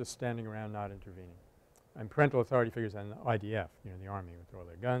figures just standing around not intervening. And parental authority figures and the IDF, the army with all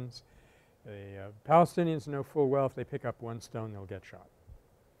their guns. The Palestinians know full well if they pick up one stone they'll get shot.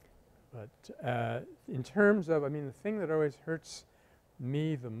 But in terms of, the thing that always hurts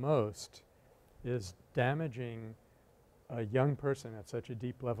me the most is damaging a young person at such a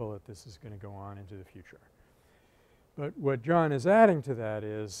deep level that this is going to go on into the future. But what John is adding to that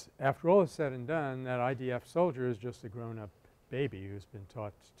is, after all is said and done, that IDF soldier is just a grown-up baby who's been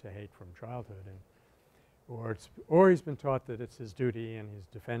taught to hate from childhood, and or he's been taught that it's his duty and he's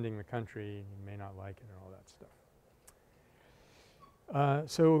defending the country and he may not like it and all that stuff.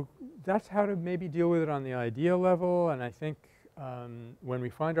 So that's how to maybe deal with it on the idea level, and I think when we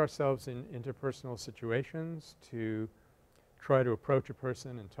find ourselves in interpersonal situations, to try to approach a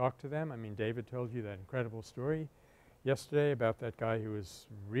person and talk to them. David told you that incredible story yesterday about that guy who was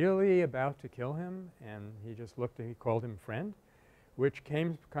really about to kill him, and he just looked and he called him friend, which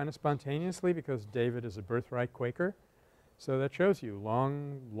came kind of spontaneously because David is a birthright Quaker. So that shows you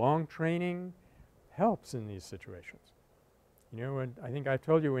long training helps in these situations. I think I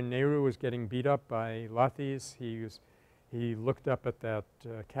told you when Nehru was getting beat up by Lathis, he looked up at that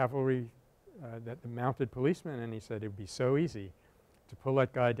cavalry, the mounted policeman, and he said it would be so easy to pull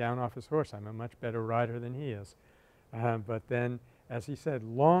that guy down off his horse. I'm a much better rider than he is. But then, as he said,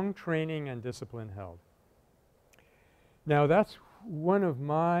 long training and discipline held. Now that's one of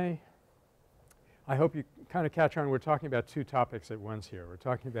my – I hope you kind of catch on. We're talking about two topics at once here. We're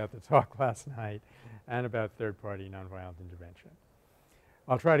talking about the talk last night and about third-party nonviolent intervention.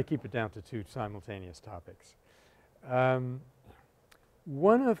 I'll try to keep it down to two simultaneous topics.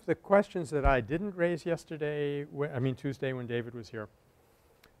 One of the questions that I didn't raise yesterday – Tuesday when David was here,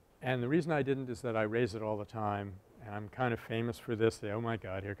 and the reason I didn't is that I raise it all the time, and I'm kind of famous for this. Oh my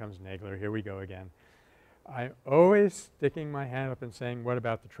God, here comes Nagler, here we go again. I'm always sticking my hand up and saying, what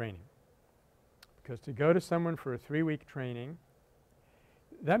about the training? Because to go to someone for a 3-week training,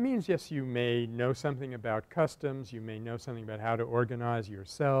 that means, yes, you may know something about customs, you may know something about how to organize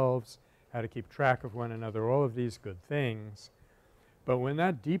yourselves, how to keep track of one another, all of these good things. But when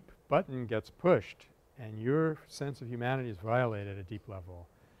that deep button gets pushed and your sense of humanity is violated at a deep level,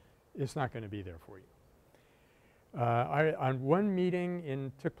 it's not going to be there for you. On one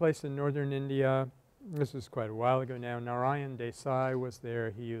meeting took place in northern India, this was quite a while ago now, Narayan Desai was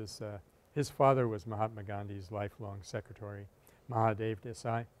there. He was his father was Mahatma Gandhi's lifelong secretary, Mahadev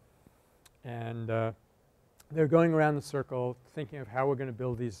Desai. And they're going around the circle thinking of how we're going to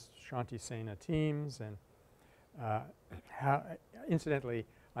build these Shanti Sena teams, and how – incidentally,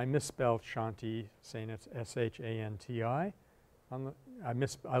 I misspelled Shanti Sena. It's S-H-A-N-T-I.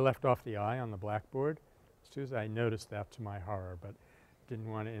 I left off the I on the blackboard. As soon as I noticed that, to my horror, but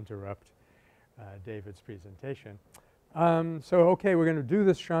didn't want to interrupt David's presentation. Okay, we're going to do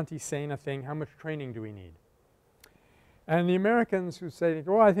this Shanti Sena thing. How much training do we need? And the Americans who say,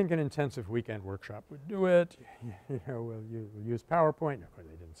 well, I think an intensive weekend workshop would do it. We'll use PowerPoint. Of course,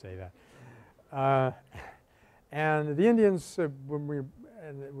 they didn't say that. And the Indians, when we're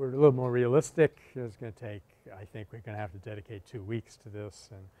a little more realistic, it's going to take I think we're going to have to dedicate 2 weeks to this.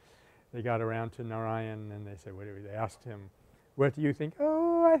 And they got around to Narayan and they said, they asked him, what do you think?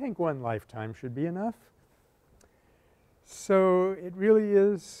 Oh, I think 1 lifetime should be enough. So it really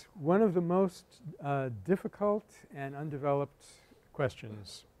is one of the most difficult and undeveloped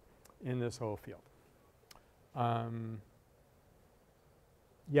questions in this whole field.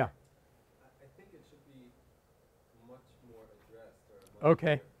 Yeah. I think it should be much more addressed or much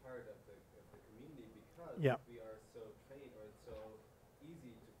Okay. more part of the community because Yeah. we are so trained or it's so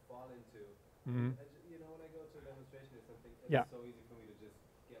easy to fall into. Mhm. You know, when I go to a demonstration or something, it's Yeah. so easy for me to just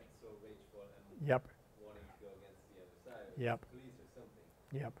get so rageful and Yep. wanting to go against the other side or Yep. the police or something.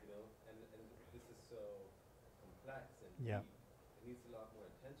 Yep. You know, and this is so complex and Yep. deep. It needs a lot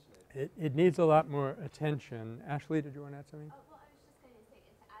more attention. I think. It needs a lot more attention. Ashley, did you want to add something? Well, I was just going to say,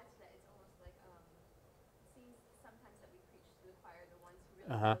 and to add to that, it's almost like it seems sometimes that we preach to the choir, the ones who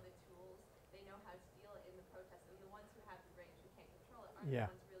really Uh-huh. know the tools, they know how to deal in the protest, and the ones who have the range and can't control it aren't Yeah.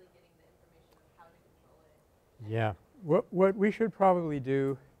 the ones really getting the information of how to control it. Yeah. What we should probably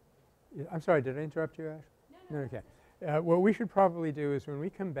do – I'm sorry, did I interrupt you, Ash? No, Okay. What we should probably do is when we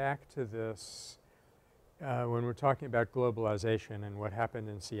come back to this, when we're talking about globalization and what happened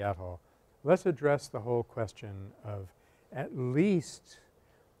in Seattle, let's address the whole question of at least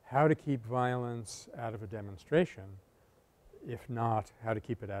how to keep violence out of a demonstration, if not how to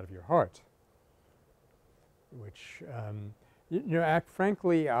keep it out of your heart, which you know,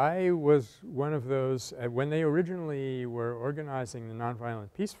 frankly, I was one of those when they originally were organizing the Nonviolent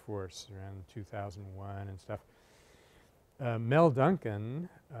Peace Force around 2001 and stuff. Mel Duncan,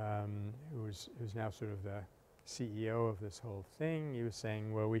 who's now sort of the CEO of this whole thing, he was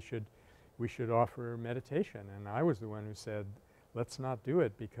saying, well, we should offer meditation. And I was the one who said, let's not do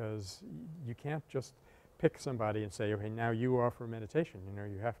it because you can't just pick somebody and say, okay, now you offer meditation. You know,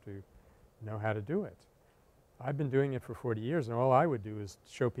 you have to know how to do it. I've been doing it for 40 years and all I would do is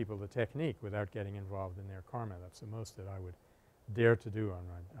show people the technique without getting involved in their karma. That's the most that I would dare to do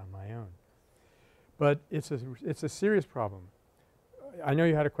on my own. But it's a serious problem. I know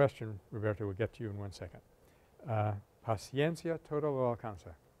you had a question, Roberto. We'll get to you in 1 second. Paciencia todo lo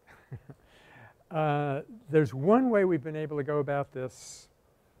alcanza. There's one way we've been able to go about this.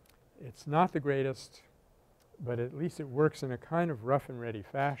 It's not the greatest, but at least it works in a kind of rough and ready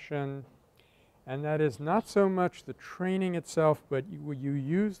fashion. And that is not so much the training itself, but you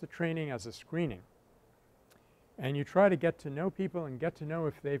use the training as a screening. And you try to get to know people and get to know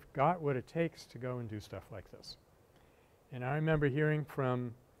if they've got what it takes to go and do stuff like this. And I remember hearing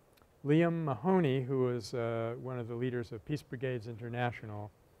from Liam Mahoney, who was one of the leaders of Peace Brigades International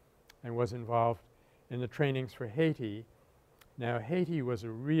and was involved in the trainings for Haiti. Now Haiti was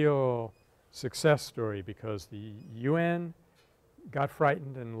a real success story because the UN got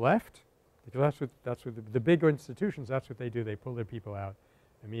frightened and left because that's what the big institutions, that's what they do. They pull their people out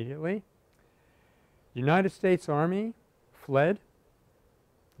immediately. United States Army fled.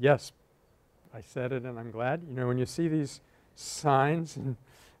 Yes, I said it and I'm glad. You know, when you see these signs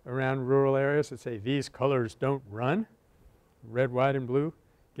around rural areas that say these colors don't run, red, white, and blue,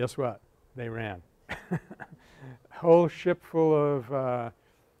 guess what? They ran. Whole ship full of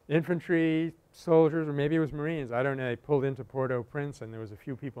infantry, soldiers, or maybe it was Marines. I don't know. They pulled into Port-au-Prince and there was a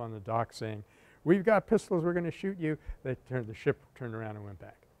few people on the dock saying, we've got pistols, we're going to shoot you. The ship turned around and went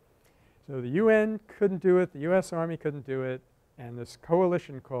back. So the UN couldn't do it, the US Army couldn't do it, and this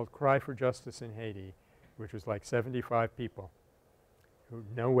coalition called Cry for Justice in Haiti, which was like 75 people,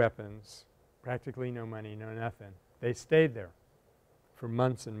 no weapons, practically no money, no nothing. They stayed there for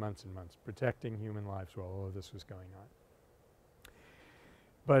months and months and months, protecting human lives while all of this was going on.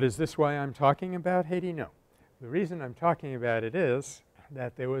 But is this why I'm talking about Haiti? No. The reason I'm talking about it is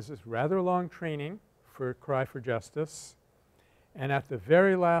that there was this rather long training for Cry for Justice, and at the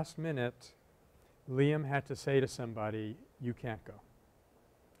very last minute, Liam had to say to somebody, you can't go.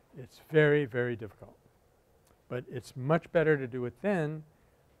 It's very, very difficult. But it's much better to do it then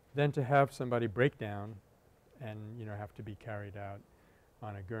than to have somebody break down and, you know, have to be carried out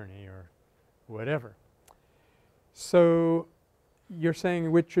on a gurney or whatever. So you're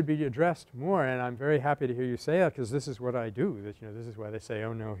saying which should be addressed more, and I'm very happy to hear you say that because this is what I do. That, you know, this is why they say,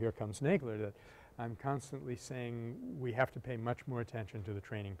 oh no, here comes Nagler, that I'm constantly saying we have to pay much more attention to the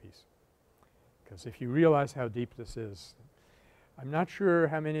training piece. Because if you realize how deep this is, I'm not sure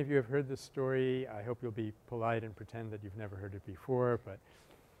how many of you have heard this story. I hope you'll be polite and pretend that you've never heard it before, but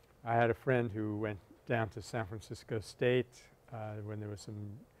I had a friend who went down to San Francisco State when there was some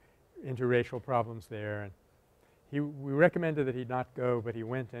interracial problems there, and we recommended that he not go, but he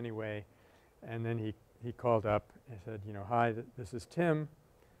went anyway, and then he called up and said, you know, hi, this is Tim.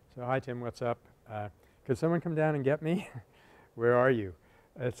 So, hi Tim, what's up? could someone come down and get me? Where are you?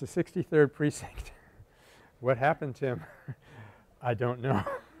 It's the 63rd precinct. What happened to him? I don't know.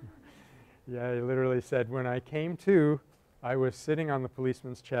 Yeah, he literally said, when I came to, I was sitting on the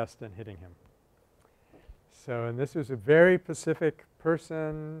policeman's chest and hitting him. So, and this was a very pacific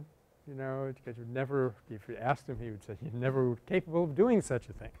person, you know, because you never, if you asked him, he would say, you're never capable of doing such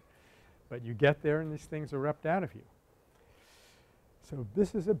a thing. But you get there and these things erupt out of you. So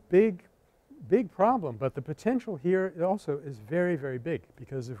this is a big, big problem. But the potential here also is very, very big,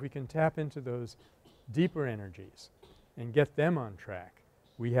 because if we can tap into those deeper energies and get them on track,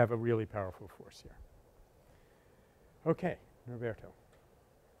 we have a really powerful force here. Okay, Norberto.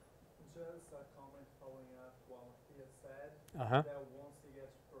 Just a comment following up what Thea said, Uh-huh. that once you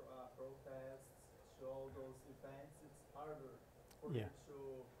get protests to all those events, it's harder for Yeah. you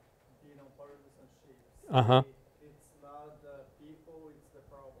to be non-partisanship. Uh-huh. It's not the people, it's the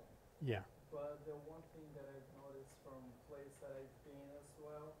problem. Yeah. But the one thing that I've noticed from places that I've been as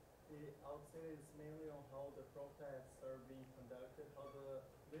well, I would say it's mainly on how the protests are being conducted, how the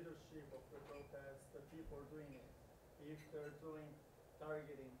leadership of the protests, the people are doing it. If they're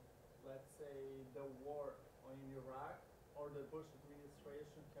targeting, let's say, the war in Iraq, or the Bush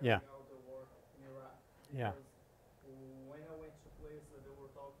administration carrying out the war in Iraq. Yeah. Because when I went to places, they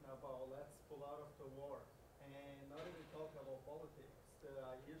were talking about, let's pull out of the war, and not even talking about politics. The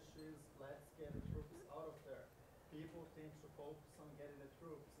issue is, let's get the troops out of there. People tend to focus on getting the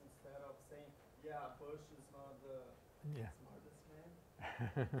troops instead of saying, yeah, Bush is not the smartest man,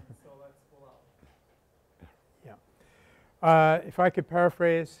 so let's pull out. Yeah. If I could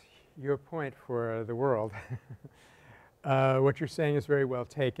paraphrase your point for the world, what you're saying is very well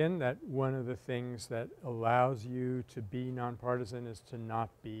taken, that one of the things that allows you to be nonpartisan is to not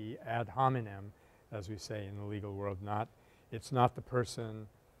be ad hominem, as we say in the legal world. It's not the person,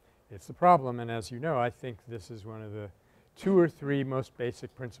 it's the problem. And as you know, I think this is one of the 2 or 3 most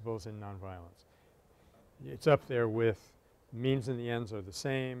basic principles in nonviolence. It's up there with means and the ends are the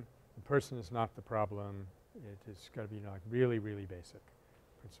same. The person is not the problem. It has got to be like really, really basic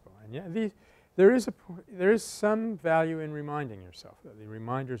principle. And yeah, there is some value in reminding yourself. The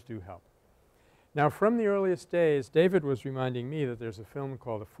reminders do help. Now, from the earliest days, David was reminding me that there's a film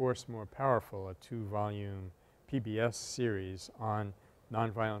called A Force More Powerful, a 2-volume PBS series on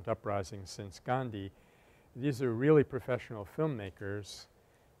nonviolent uprisings since Gandhi. These are really professional filmmakers.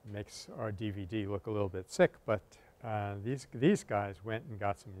 Makes our DVD look a little bit sick, but these guys went and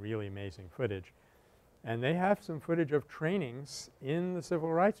got some really amazing footage. And they have some footage of trainings in the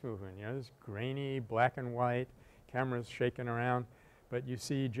civil rights movement. You know, this grainy black and white, cameras shaking around. But you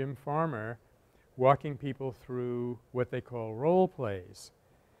see Jim Farmer walking people through what they call role plays.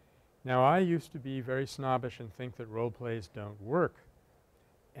 Now, I used to be very snobbish and think that role plays don't work.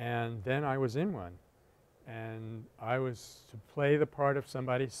 And then I was in one. And I was to play the part of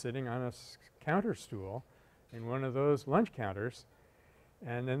somebody sitting on a counter stool in one of those lunch counters.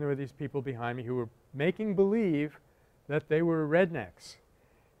 And then there were these people behind me who were making believe that they were rednecks.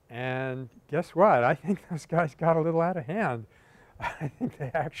 And guess what? I think those guys got a little out of hand. I think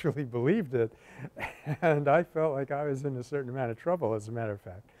they actually believed it. And I felt like I was in a certain amount of trouble, as a matter of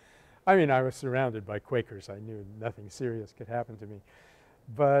fact. I mean, I was surrounded by Quakers. I knew nothing serious could happen to me.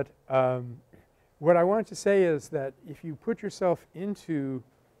 But what I want to say is that if you put yourself into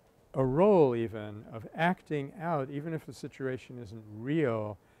a role even of acting out, even if the situation isn't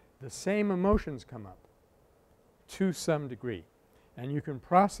real, the same emotions come up to some degree. And you can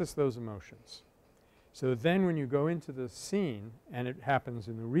process those emotions. So then when you go into the scene and it happens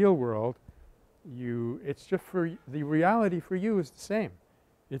in the real world, it's just for the reality for you is the same.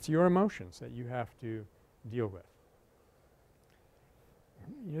 It's your emotions that you have to deal with.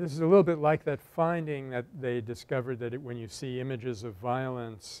 You know, this is a little bit like that finding that they discovered that when you see images of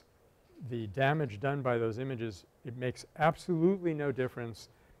violence, the damage done by those images, it makes absolutely no difference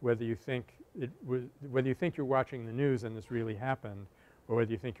whether you think you're watching the news and this really happened, or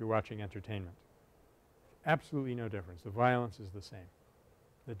whether you think you're watching entertainment. Absolutely no difference. The violence is the same.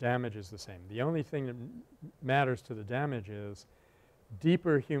 The damage is the same. The only thing that matters to the damage is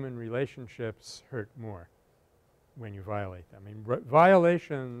deeper human relationships hurt more when you violate them. I mean,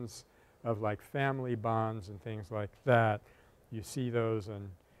 violations of like family bonds and things like that, you see those in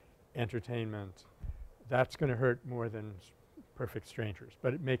entertainment, that's going to hurt more than perfect strangers.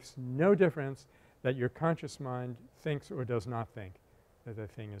 But it makes no difference that your conscious mind thinks or does not think that the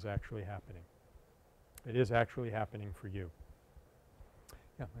thing is actually happening. It is actually happening for you.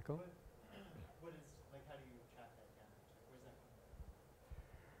 Yeah, Michael? What is, like, how do you track that damage? Where's that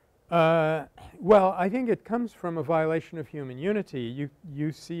coming from? Well, I think it comes from a violation of human unity.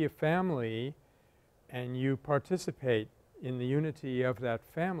 You see a family and you participate in the unity of that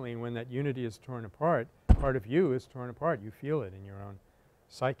family. When that unity is torn apart, part of you is torn apart. You feel it in your own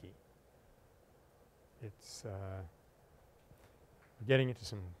psyche. It's getting into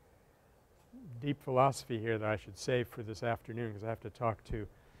some deep philosophy here that I should save for this afternoon, because I have to talk to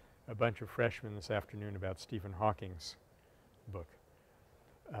a bunch of freshmen this afternoon about Stephen Hawking's book,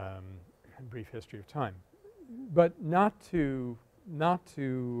 Brief History of Time. But not to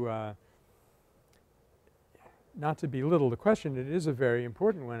belittle the question. It is a very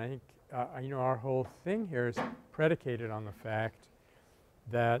important one. I think you know, our whole thing here is predicated on the fact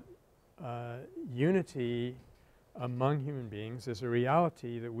that unity among human beings is a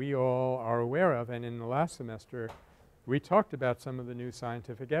reality that we all are aware of. And in the last semester we talked about some of the new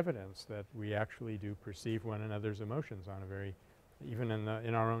scientific evidence that we actually do perceive one another's emotions on a very – even in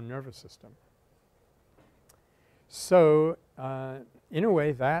our own nervous system. So in a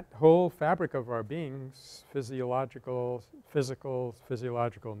way that whole fabric of our beings, physiological, physical,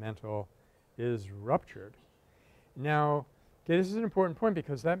 physiological, mental, is ruptured. Now okay, this is an important point,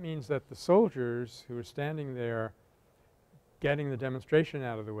 because that means that the soldiers who are standing there getting the demonstration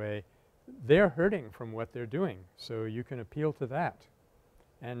out of the way, they're hurting from what they're doing. So you can appeal to that.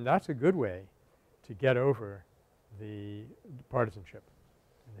 And that's a good way to get over the partisanship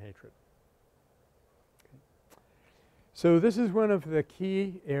and the hatred. Okay. So this is one of the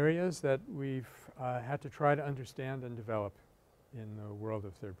key areas that we've had to try to understand and develop in the world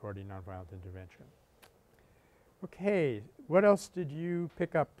of third-party nonviolent intervention. Okay, what else did you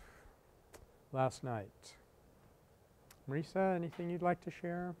pick up last night? Marisa, anything you'd like to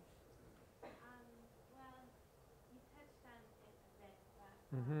share? Well, you touched on it a bit, but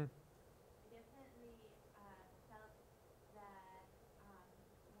Mm-hmm. I definitely felt that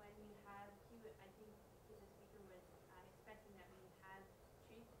when you have I think the speaker was expressing that when you have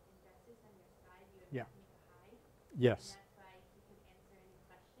truth and justice on your side, you have nothing to hide. Yes. And that's why he could answer any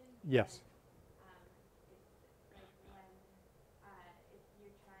question. Yes. It's like when if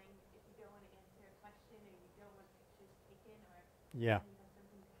you don't want to answer a question, or you don't want pictures taken, or Yeah. you have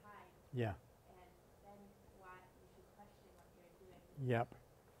something to hide, Yeah. and then why you should question what you're doing. Yep.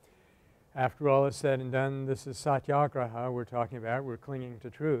 After all is said and done, this is satyagraha we're talking about. We're clinging to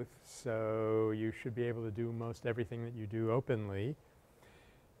truth. So you should be able to do most everything that you do openly.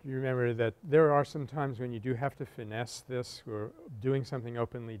 You remember that there are some times when you do have to finesse this, or doing something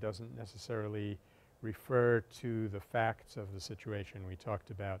openly doesn't necessarily refer to the facts of the situation. We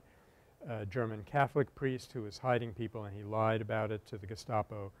talked about a German Catholic priest who was hiding people, and he lied about it to the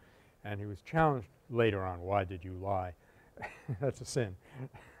Gestapo, and he was challenged later on, why did you lie? That's a sin.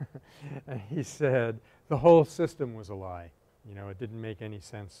 And he said the whole system was a lie. You know, it didn't make any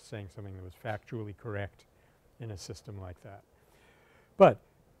sense saying something that was factually correct in a system like that. But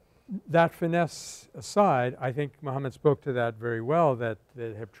that finesse aside, I think Muhammad spoke to that very well, that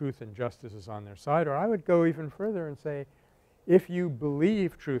they have truth and justice is on their side. Or I would go even further and say, if you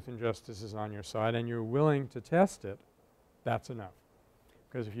believe truth and justice is on your side and you're willing to test it, that's enough.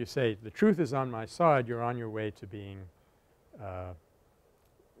 Because if you say the truth is on my side, you're on your way to being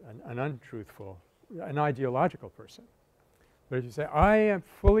an untruthful, an ideological person. But if you say, I am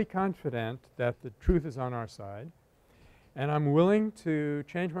fully confident that the truth is on our side, and I'm willing to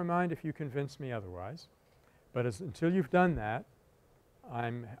change my mind if you convince me otherwise, but until you've done that,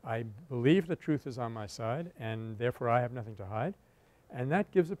 I believe the truth is on my side, and therefore I have nothing to hide, and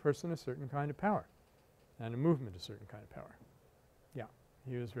that gives a person a certain kind of power, and a movement a certain kind of power. Yeah,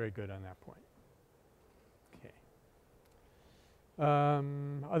 he was very good on that point. Okay.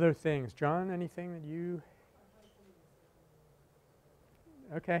 Other things. John, anything that you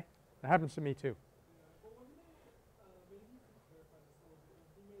 – okay. That happens to me too.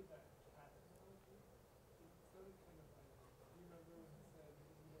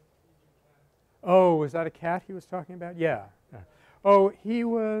 Oh, was that a cat he was talking about? Yeah. Oh, he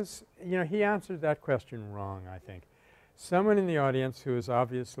was – you know, he answered that question wrong, I think. Someone in the audience who is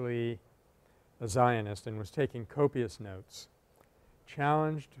obviously a Zionist and was taking copious notes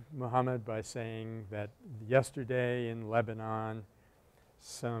challenged Muhammad by saying that yesterday in Lebanon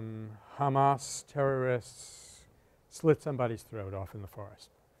some Hamas terrorists slit somebody's throat off in the forest.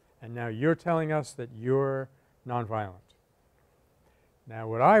 And now you're telling us that you're nonviolent. Now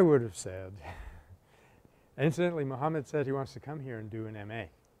what I would have said – incidentally, Muhammad said he wants to come here and do an MA.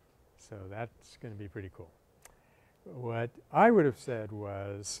 So that's going to be pretty cool. What I would have said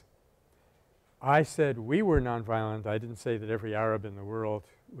was, I said we were nonviolent. I didn't say that every Arab in the world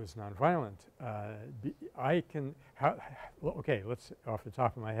was nonviolent. I can okay, let's off the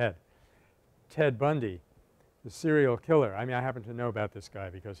top of my head. Ted Bundy, the serial killer. I mean, I happen to know about this guy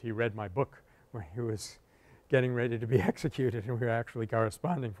because he read my book when he was getting ready to be executed, and we were actually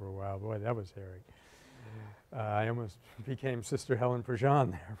corresponding for a while. Boy, that was hairy. I almost became Sister Helen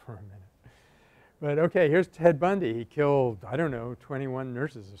Prejean there for a minute. But okay, here's Ted Bundy. He killed, I don't know, 21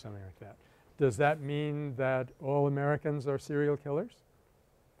 nurses or something like that. Does that mean that all Americans are serial killers?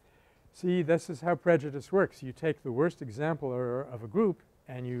 See, this is how prejudice works. You take the worst example of a group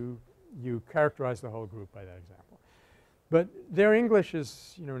and you characterize the whole group by that example. But their English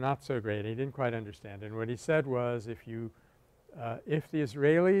is, you know, not so great. He didn't quite understand. And what he said was if the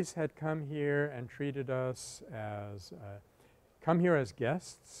Israelis had come here and treated us as come here as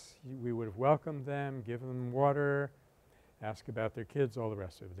guests, we would have welcomed them, given them water, asked about their kids, all the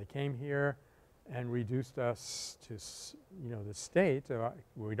rest of it. They came here and reduced us to, you know, the state where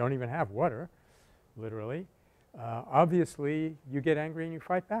we don't even have water, literally. Obviously, you get angry and you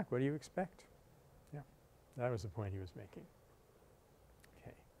fight back. What do you expect? Yeah, that was the point he was making.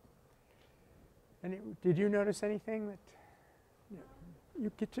 Okay. And did you notice anything that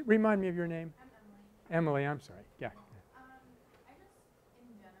you get to remind me of your name? I'm Emily. Emily, I'm sorry. Yeah. I just,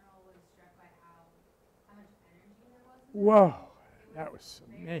 in general, was struck by how much energy there was. Whoa, that was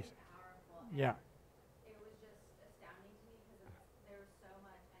very amazing. powerful. Yeah. It was just astounding to me because there was so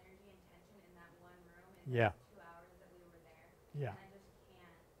much energy and tension in that one room in Yeah. those 2 hours that we were there. Yeah. And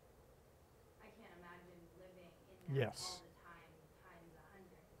I can't imagine living in that Yes. all the time times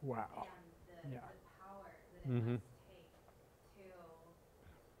 100. Wow. And Yeah. the power that it Mm-hmm. must take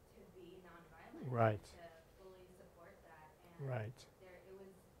to be nonviolent. Right. And to fully support that. And Right. it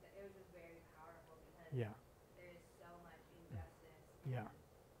was just very powerful because Yeah. there is so much injustice. Yeah.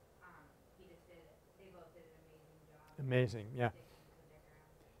 They both did an amazing job. Amazing. Yeah. Sticking to their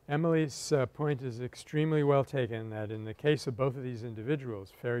ground. Emily's point is extremely well taken, that in the case of both of these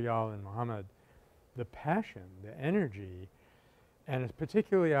individuals, Feryal and Muhammad, the passion, the energy, and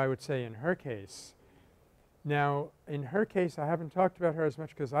particularly I would say in her case. Now, in her case, I haven't talked about her as much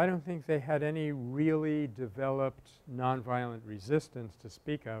because I don't think they had any really developed nonviolent resistance to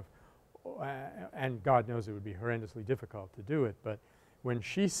speak of, and God knows it would be horrendously difficult to do it. But when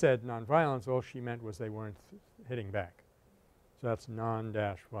she said nonviolence, all she meant was they weren't hitting back. So that's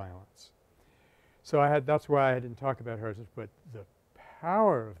non-violence. So that's why I didn't talk about her, but the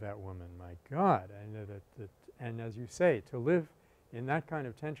power of that woman, my God, and as you say, to live in that kind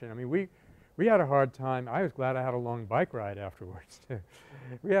of tension. I mean, we had a hard time. I was glad I had a long bike ride afterwards too.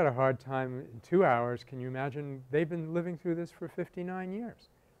 We had a hard time in 2 hours. Can you imagine? They've been living through this for 59 years.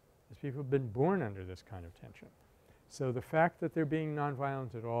 These people have been born under this kind of tension. So the fact that they're being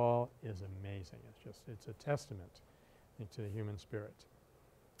nonviolent at all is amazing. It's a testament, I think, to the human spirit.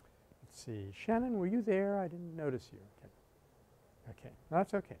 Let's see. Shannon, were you there? I didn't notice you. Okay. Okay. No,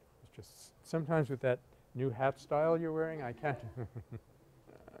 that's okay. It's just sometimes with that new hat style you're wearing, I can't.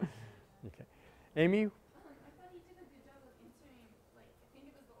 Okay. Amy? I thought he did a good job of answering, like, I think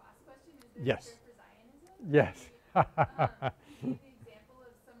it was the last question, is there Yes. a cure for Zionism? Yes. He gave the example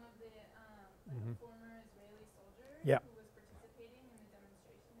of some of the, like a former Israeli soldier Yeah. who was participating in the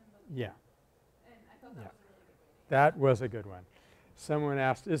demonstration in Berlin. Yeah. And I thought that Yeah. was a really good way to answer. That was a good one. Someone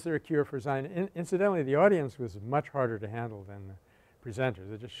asked, is there a cure for Zionism? Incidentally, the audience was much harder to handle than the presenters.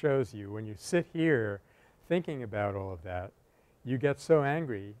 It just shows you when you sit here thinking about all of that, you get so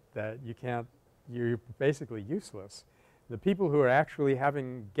angry that you can't – you're basically useless. The people who are actually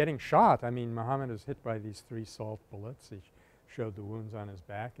getting shot – I mean, Muhammad was hit by these 3 salt bullets. He showed the wounds on his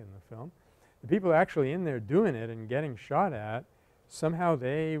back in the film. The people actually in there doing it and getting shot at, somehow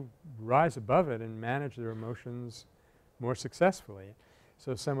they rise above it and manage their emotions more successfully.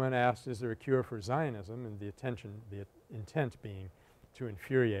 So someone asked, is there a cure for Zionism? And the intent being to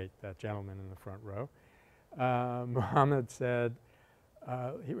infuriate that gentleman in the front row. Muhammad said,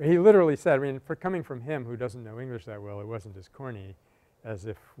 he literally said, I mean, for coming from him who doesn't know English that well, it wasn't as corny as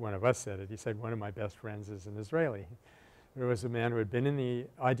if one of us said it. He said, one of my best friends is an Israeli. There was a man who had been in the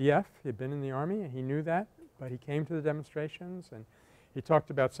IDF, he had been in the army, and he knew that, but he came to the demonstrations, and he talked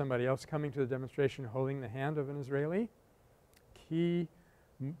about somebody else coming to the demonstration holding the hand of an Israeli. Key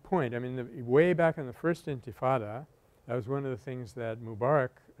point, I mean, way back in the first Intifada, that was one of the things that Mubarak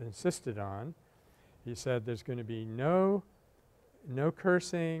insisted on. He said there's going to be no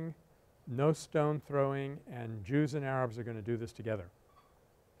cursing, no stone throwing, and Jews and Arabs are going to do this together.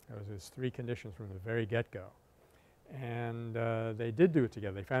 Those were his 3 conditions from the very get-go. And they did do it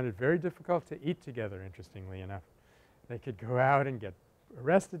together. They found it very difficult to eat together, interestingly enough. They could go out and get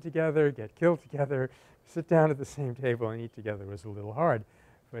arrested together, get killed together, sit down at the same table and eat together. It was a little hard,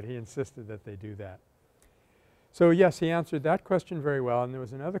 but he insisted that they do that. So yes, he answered that question very well, and there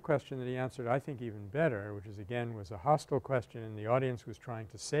was another question that he answered I think even better, which is again was a hostile question, and the audience was trying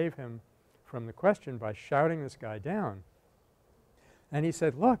to save him from the question by shouting this guy down. And he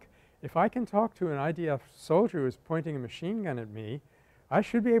said, look, if I can talk to an IDF soldier who's pointing a machine gun at me, I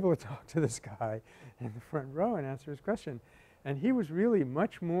should be able to talk to this guy in the front row and answer his question. And he was really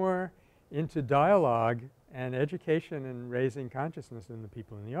much more into dialogue and education and raising consciousness than the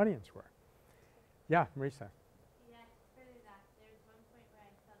people in the audience were. Yeah, Marisa. Yeah, further that, there's one point where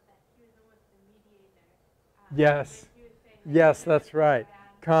I felt that he was almost the mediator. Yes. He was saying, Yes, that's right.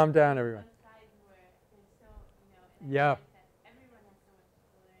 Calm down, everyone. One side where there's so, and I Yeah. feel like that everyone has so much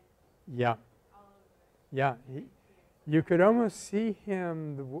to learn. Yeah. All over. Yeah. You could almost see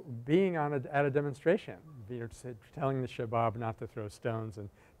him being on at a demonstration, telling the Shabab not to throw stones and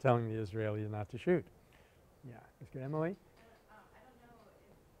telling the Israelis not to shoot. Yeah. Is good, Emily? I don't know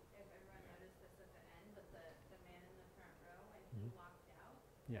if everyone noticed this at the end, but the man in the front row, when he walked out,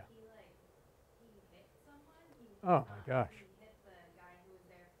 Yeah. he hit someone. Oh, my gosh. He hit the guy who was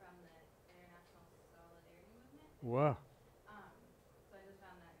there from the International Solidarity Movement. Whoa. So I just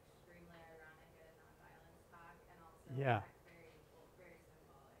found that extremely ironic at a nonviolence talk, and also Yeah. very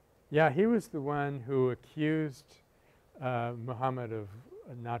symbolic. Yeah, he was the one who accused Muhammad of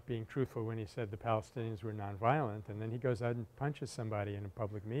not being truthful when he said the Palestinians were nonviolent, and then he goes out and punches somebody in a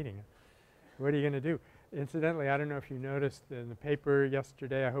public meeting. What are you going to do? Incidentally, I don't know if you noticed in the paper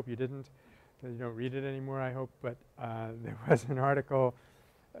yesterday, I hope you didn't, because you don't read it anymore, I hope, but there was an article.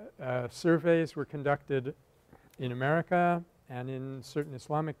 Surveys were conducted in America and in certain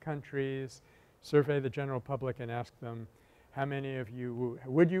Islamic countries, survey the general public and ask them, how many of you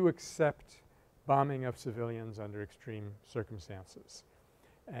would you accept bombing of civilians under extreme circumstances?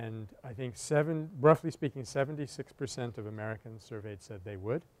 And I think roughly speaking, 76% of Americans surveyed said they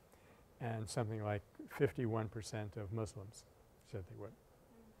would, and something like 51% of Muslims said they would.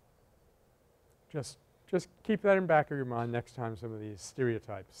 Just keep that in the back of your mind next time some of these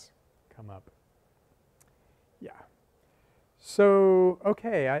stereotypes come up. Yeah. So,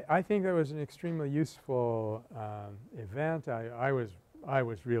 okay, I think that was an extremely useful event. I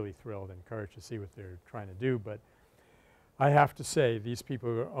was really thrilled and encouraged to see what they're trying to do, but I have to say these people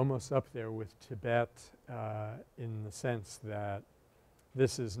are almost up there with Tibet in the sense that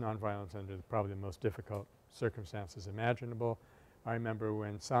this is nonviolence under probably the most difficult circumstances imaginable. I remember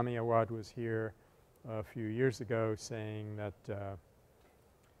when Sami Awad was here a few years ago saying that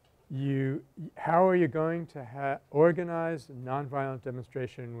how are you going to organize a nonviolent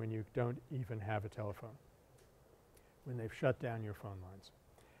demonstration when you don't even have a telephone, when they've shut down your phone lines?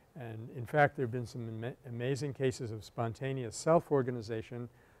 And in fact, there have been some amazing cases of spontaneous self-organization,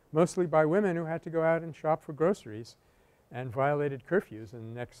 mostly by women who had to go out and shop for groceries and violated curfews,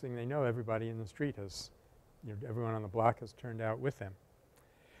 and the next thing they know, everybody in the street has, everyone on the block has turned out with them.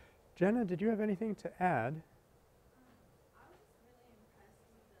 Jenna, did you have anything to add? I was really impressed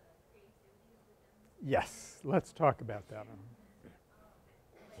with the creativity of the demonstration. Yes, let's talk about that.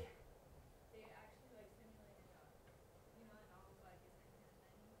 They actually simulated, that novel by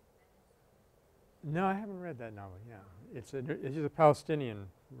No, I haven't read that novel, yeah. It's a Palestinian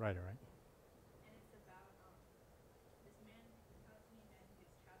writer, right? And it's about this Palestinian man who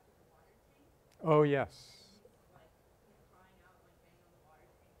gets trapped in a water tank. Oh, yes. He's crying out, banging on the water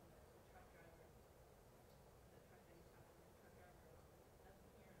tank, and the truck driver, the truck that he's trapped in, the truck driver doesn't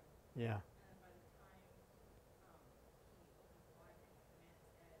hear him. Yeah. And then by the time he opens the water tank, the man is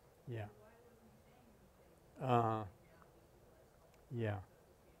dead. Yeah. So why wasn't he saying anything? Uh-huh. Now these people are calling. Yeah. So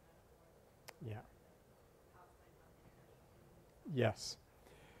it's just be a metaphor. Yeah. Palestine on the international community. Yes.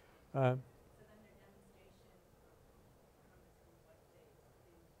 So then their demonstration promised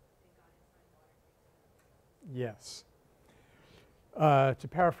was they got inside water tanks. Yes. To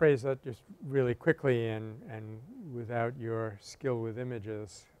paraphrase that just really quickly and without your skill with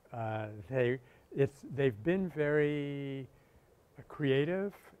images, they've been very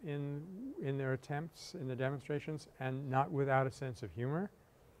creative in their attempts in the demonstrations and not without a sense of humor.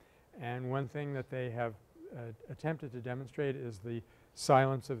 And one thing that they have attempted to demonstrate is the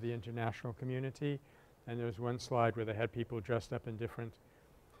silence of the international community. And there's one slide where they had people dressed up in different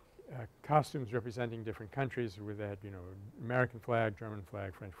costumes representing different countries where they had, American flag, German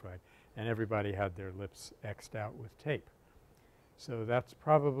flag, French flag, and everybody had their lips X'd out with tape. So that's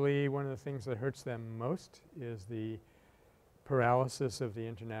probably one of the things that hurts them most is the paralysis of the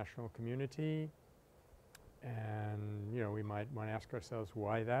international community. And, we might want to ask ourselves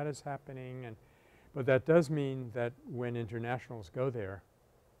why that is happening. But that does mean that when internationals go there,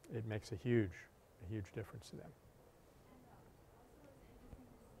 it makes a huge difference to them. And also it's interesting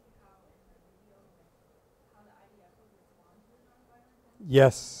to see how in the video, how the IDF would respond to the nonviolent demonstration.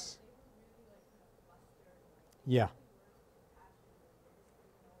 Yes. They would really kind of bluster, Yeah.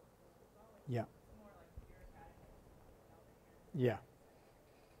 Yeah.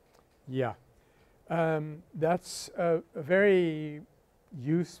 Yeah. That's a very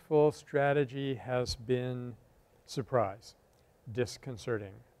useful strategy has been surprise,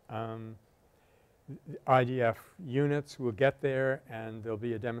 disconcerting. IDF units will get there and there'll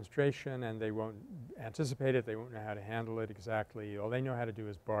be a demonstration and they won't anticipate it. They won't know how to handle it exactly. All they know how to do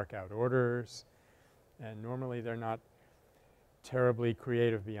is bark out orders, and normally they're not terribly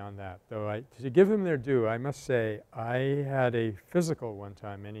creative beyond that. Though to give them their due, I must say I had a physical one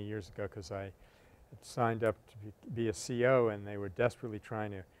time many years ago because I had signed up to be a CO and they were desperately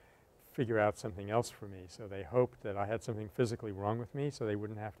trying to figure out something else for me. So they hoped that I had something physically wrong with me so they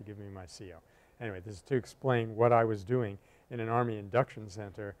wouldn't have to give me my CO. Anyway, this is to explain what I was doing in an Army induction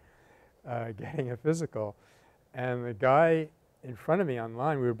center getting a physical. And the guy in front of me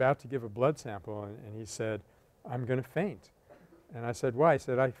online, we were about to give a blood sample and he said, "I'm going to faint." And I said, "Why?" He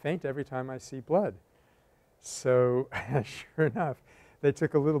said, "I faint every time I see blood." So sure enough, they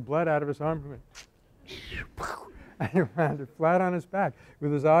took a little blood out of his arm and went and he landed flat on his back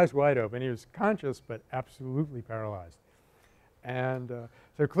with his eyes wide open. He was conscious but absolutely paralyzed. And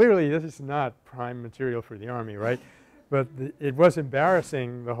so clearly this is not prime material for the Army, right? But it was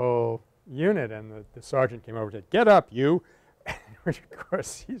embarrassing the whole unit, and the sergeant came over and said, "Get up, you!" Which of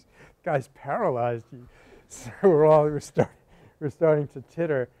course the guy's paralyzed. So we're starting to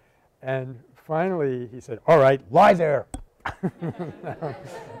titter, and finally he said, "All right, lie there."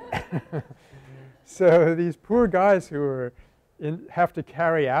 So these poor guys who have to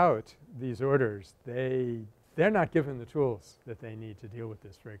carry out these orders, they're not given the tools that they need to deal with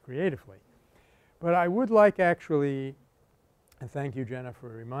this very creatively. But I would like actually, and thank you, Jenna, for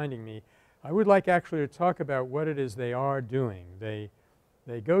reminding me, I would like actually to talk about what it is they are doing. They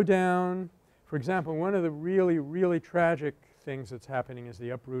go down, for example, one of the really, really tragic things that's happening is the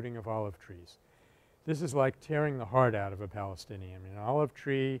uprooting of olive trees. This is like tearing the heart out of a Palestinian. I mean, an olive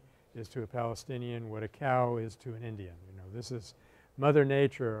tree is to a Palestinian what a cow is to an Indian. You know, this is Mother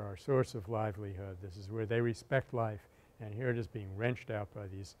Nature, our source of livelihood. This is where they respect life, and here it is being wrenched out by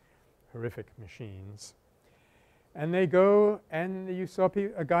these horrific machines. And they go and you saw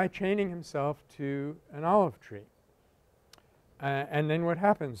a guy chaining himself to an olive tree. And then what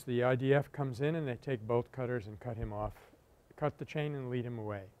happens? The IDF comes in and they take bolt cutters and cut him off, cut the chain and lead him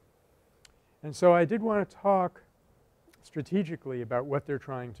away. And so I did want to talk strategically about what they're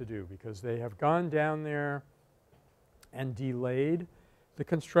trying to do, because they have gone down there and delayed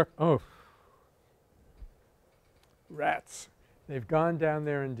the rats. They've gone down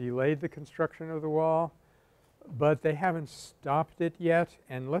there and delayed the construction of the wall, but they haven't stopped it yet.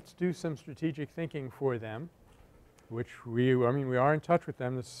 And let's do some strategic thinking for them, which we are in touch with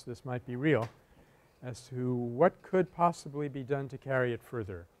them. This might be real, as to what could possibly be done to carry it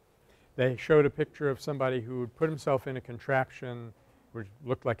further. They showed a picture of somebody who had put himself in a contraption which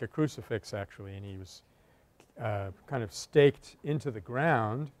looked like a crucifix actually, and he was kind of staked into the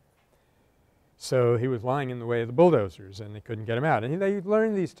ground. So he was lying in the way of the bulldozers and they couldn't get him out. And they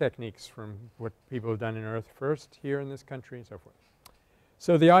learned these techniques from what people have done in Earth First here in this country and so forth.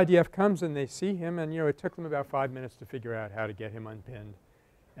 So the IDF comes and they see him, and it took them about 5 minutes to figure out how to get him unpinned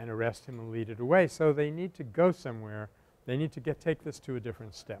and arrest him and lead it away. So they need to go somewhere. They need to take this to a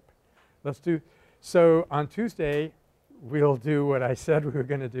different step. So on Tuesday we'll do what I said we were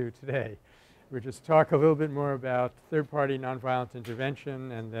going to do today. We'll just talk a little bit more about third-party nonviolent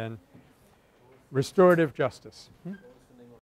intervention and then restorative justice.